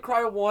Devil May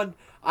Cry 1.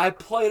 I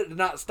played it, did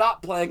not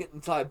stop playing it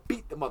until I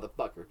beat the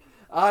motherfucker.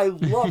 I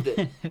loved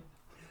it.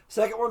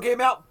 Second one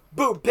came out,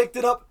 boom, picked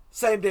it up,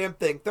 same damn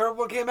thing. Third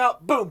one came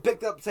out, boom,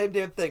 picked it up, same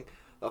damn thing.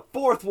 The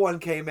fourth one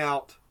came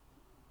out,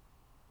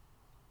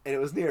 and it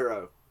was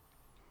Nero.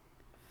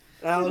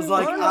 And I was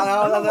like,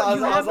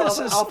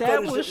 I'll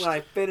finish it when I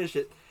finish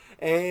it.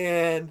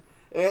 And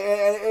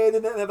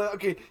then they're like,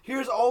 okay,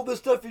 here's all this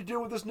stuff you do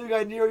with this new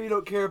guy Nero you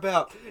don't care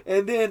about.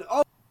 And then,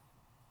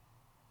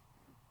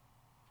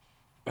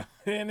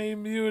 and he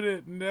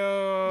muted.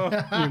 No.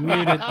 You're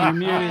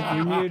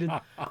muted.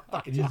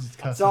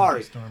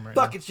 Sorry. Right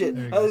fucking shit.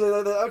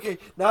 Okay,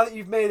 now that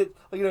you've made it,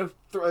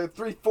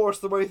 3/4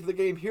 of the way through the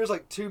game, here's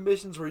like 2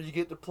 missions where you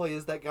get to play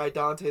as that guy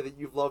Dante that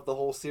you've loved the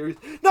whole series.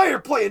 Now you're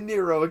playing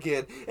Nero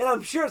again. And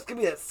I'm sure it's going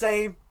to be that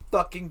same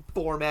fucking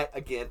format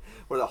again,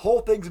 where the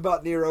whole thing's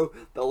about Nero.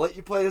 They'll let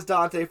you play as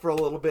Dante for a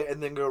little bit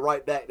and then go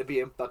right back to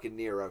being fucking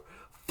Nero.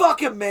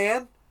 Fuck him,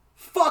 man.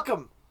 Fuck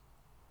him.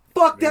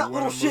 Fuck that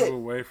little shit.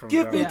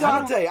 Give me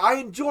Dante. I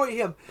enjoy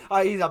him.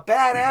 He's a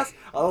badass.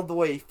 I love the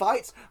way he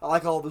fights. I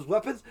like all of his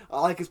weapons.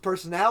 I like his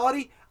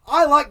personality.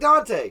 I like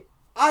Dante.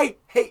 I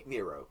hate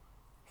Nero.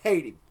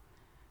 Hate him.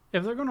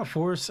 If they're going to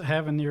force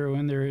having Nero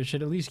in there, it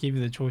should at least give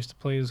you the choice to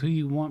play as who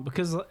you want.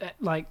 Because,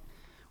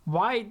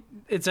 why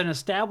it's an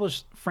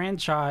established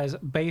franchise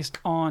based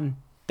on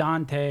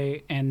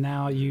Dante, and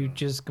now you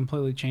just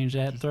completely change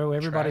that, throw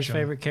everybody's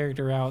favorite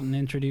character out, and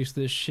introduce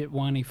this shit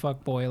whiny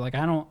fuckboy. Like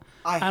I don't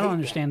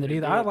understand that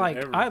either.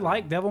 I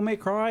like Devil May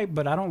Cry,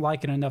 but I don't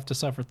like it enough to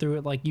suffer through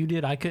it like you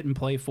did. I couldn't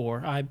play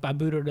 4. I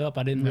booted it up.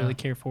 I didn't really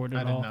care for it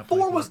at all.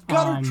 4 was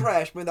gutter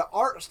trash, man. The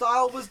art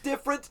style was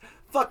different.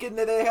 Fucking,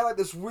 they had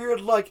this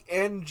weird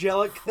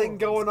angelic thing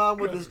going on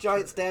with this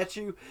giant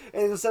statue,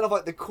 and instead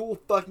of the cool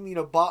fucking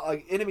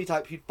enemy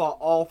types you'd fought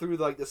all through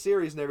the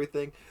series and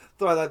everything,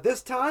 so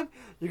this time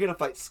you're gonna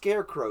fight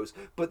scarecrows,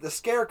 but the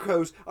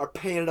scarecrows are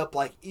painted up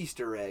like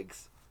Easter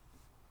eggs.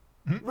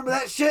 Remember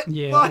that shit?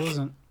 Yeah, it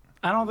wasn't.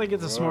 I don't think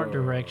it's a smart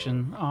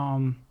direction.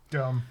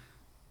 Dumb.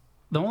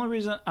 The only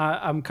reason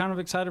I'm kind of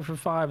excited for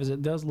 5 is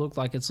it does look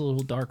like it's a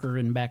little darker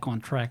and back on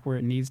track where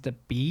it needs to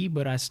be.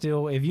 But I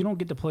still, if you don't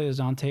get to play as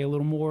Dante a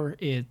little more,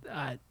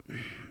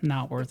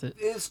 not worth it.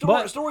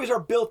 Stories are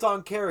built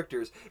on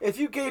characters. If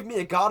you gave me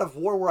a God of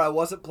War where I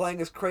wasn't playing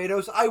as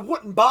Kratos, I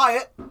wouldn't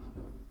buy it.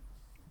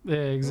 Yeah,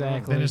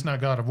 exactly. Then it's not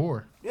God of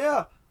War.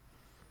 Yeah.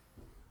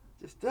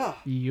 Just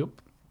Yep.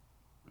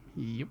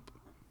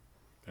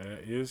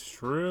 That is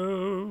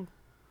true.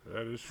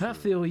 I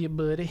feel you,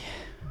 buddy.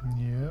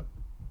 Yep.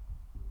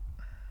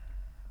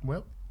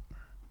 Well,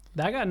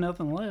 I got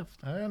nothing left.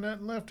 I got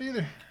nothing left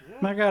either.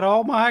 I got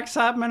all my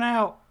excitement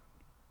out.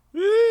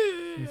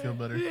 You feel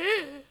better?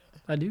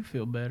 I do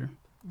feel better.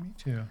 Me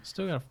too.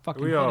 Still got a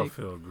fucking We headache. all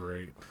feel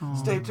great.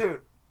 Stay tuned.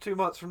 2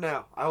 months from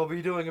now, I will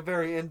be doing a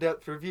very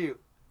in-depth review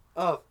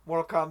of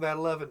Mortal Kombat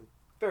 11.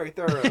 Very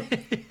thorough.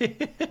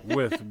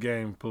 With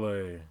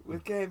gameplay.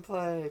 With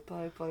gameplay.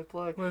 Play.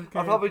 We'll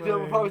probably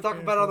talk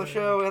about it on the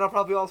show, and I'll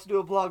probably also do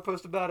a blog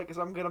post about it, because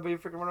I'm going to be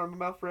freaking running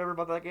my mouth forever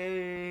about that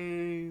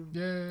game.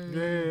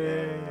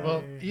 Yay.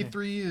 Well,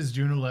 E3 is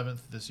June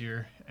 11th this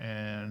year,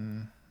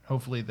 and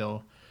hopefully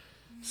they'll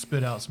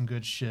spit out some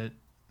good shit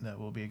that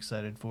we'll be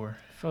excited for.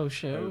 Faux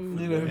show. You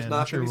know who's And I'm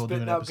not sure going to we'll be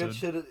do spitting an out good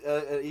shit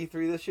at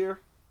E3 this year?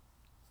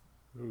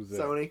 Who's that?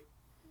 Sony.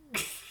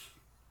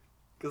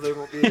 Because they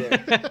won't be there.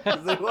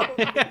 'Cause they won't.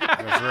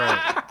 That's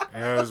right.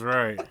 That's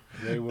right.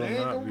 They will They ain't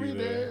not gonna be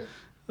there.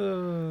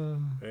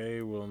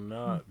 They will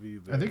not be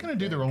there. Are they gonna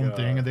do their Thank own God.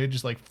 thing? Are they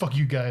just like, fuck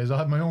you guys? I'll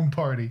have my own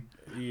party.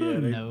 Yeah,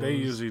 Who they knows?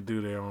 usually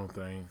do their own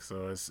thing,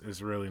 so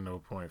it's really no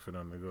point for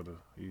them to go to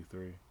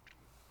E3.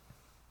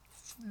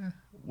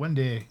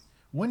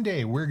 One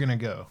day we're gonna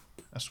go.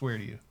 I swear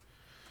to you,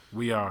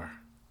 We are.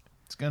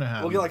 it's gonna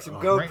happen. We'll get like some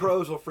Right-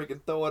 GoPros. We'll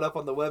freaking throw it up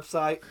on the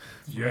website.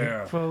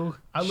 Yeah. Faux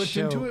I looked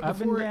show. into it I've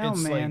been before. down,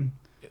 It's man.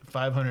 like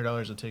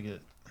 $500 a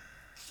ticket.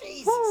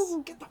 Jesus.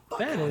 Get the fuck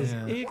That out is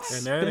Yeah. expensive.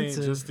 And that ain't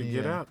just to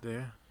get Yeah. out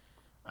there.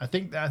 I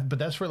think that, but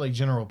that's for like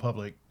general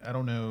public. I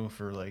don't know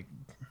for like,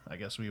 I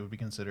guess we would be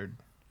considered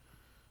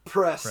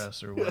press.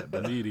 press or what.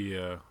 But,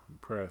 Media,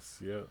 press,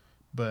 yep.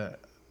 but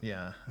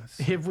yeah,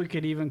 If we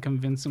could even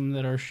convince them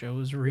that our show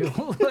is real.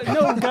 Like,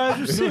 no, guys,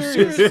 we're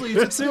serious. seriously,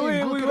 it's a See,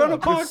 thing. we Look it run a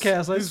up. It's-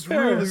 podcast. I it's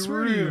swear. really It's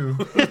real.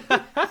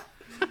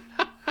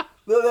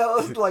 That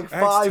was like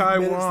Ask 5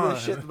 minutes of Taiwan.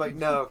 this shit. I'm like,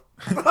 no.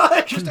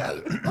 Just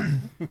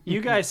You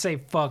guys say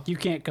fuck. You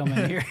can't come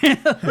in here.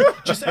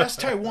 Just ask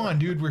Taiwan,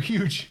 dude. We're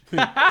huge. Huge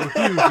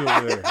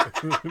over there.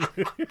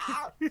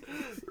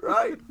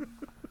 right?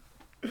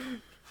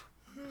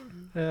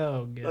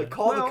 Oh god. Like,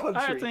 call the Well,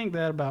 I country. think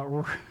that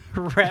about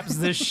wraps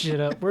this shit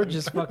up. We're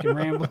just fucking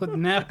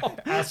rambling now.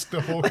 Ask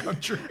the whole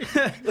country.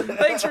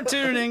 Thanks for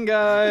tuning in,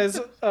 guys.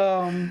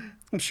 I'm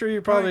sure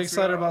you're probably Thanks,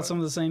 excited God. about some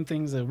of the same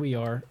things that we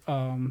are.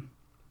 And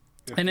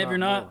if you're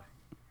not,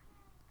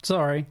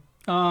 sorry.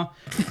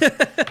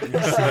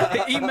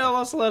 Email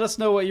us, let us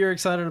know what you're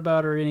excited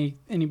about or any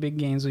big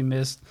games we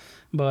missed.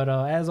 But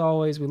as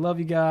always, we love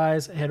you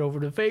guys. Head over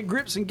to Fade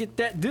Grips and get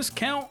that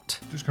discount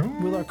Just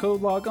come. with our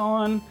code log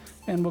on.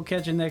 And we'll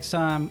catch you next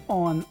time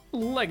on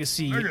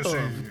Legacy Legacy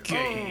of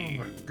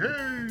Game. of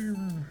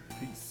Game.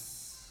 Peace.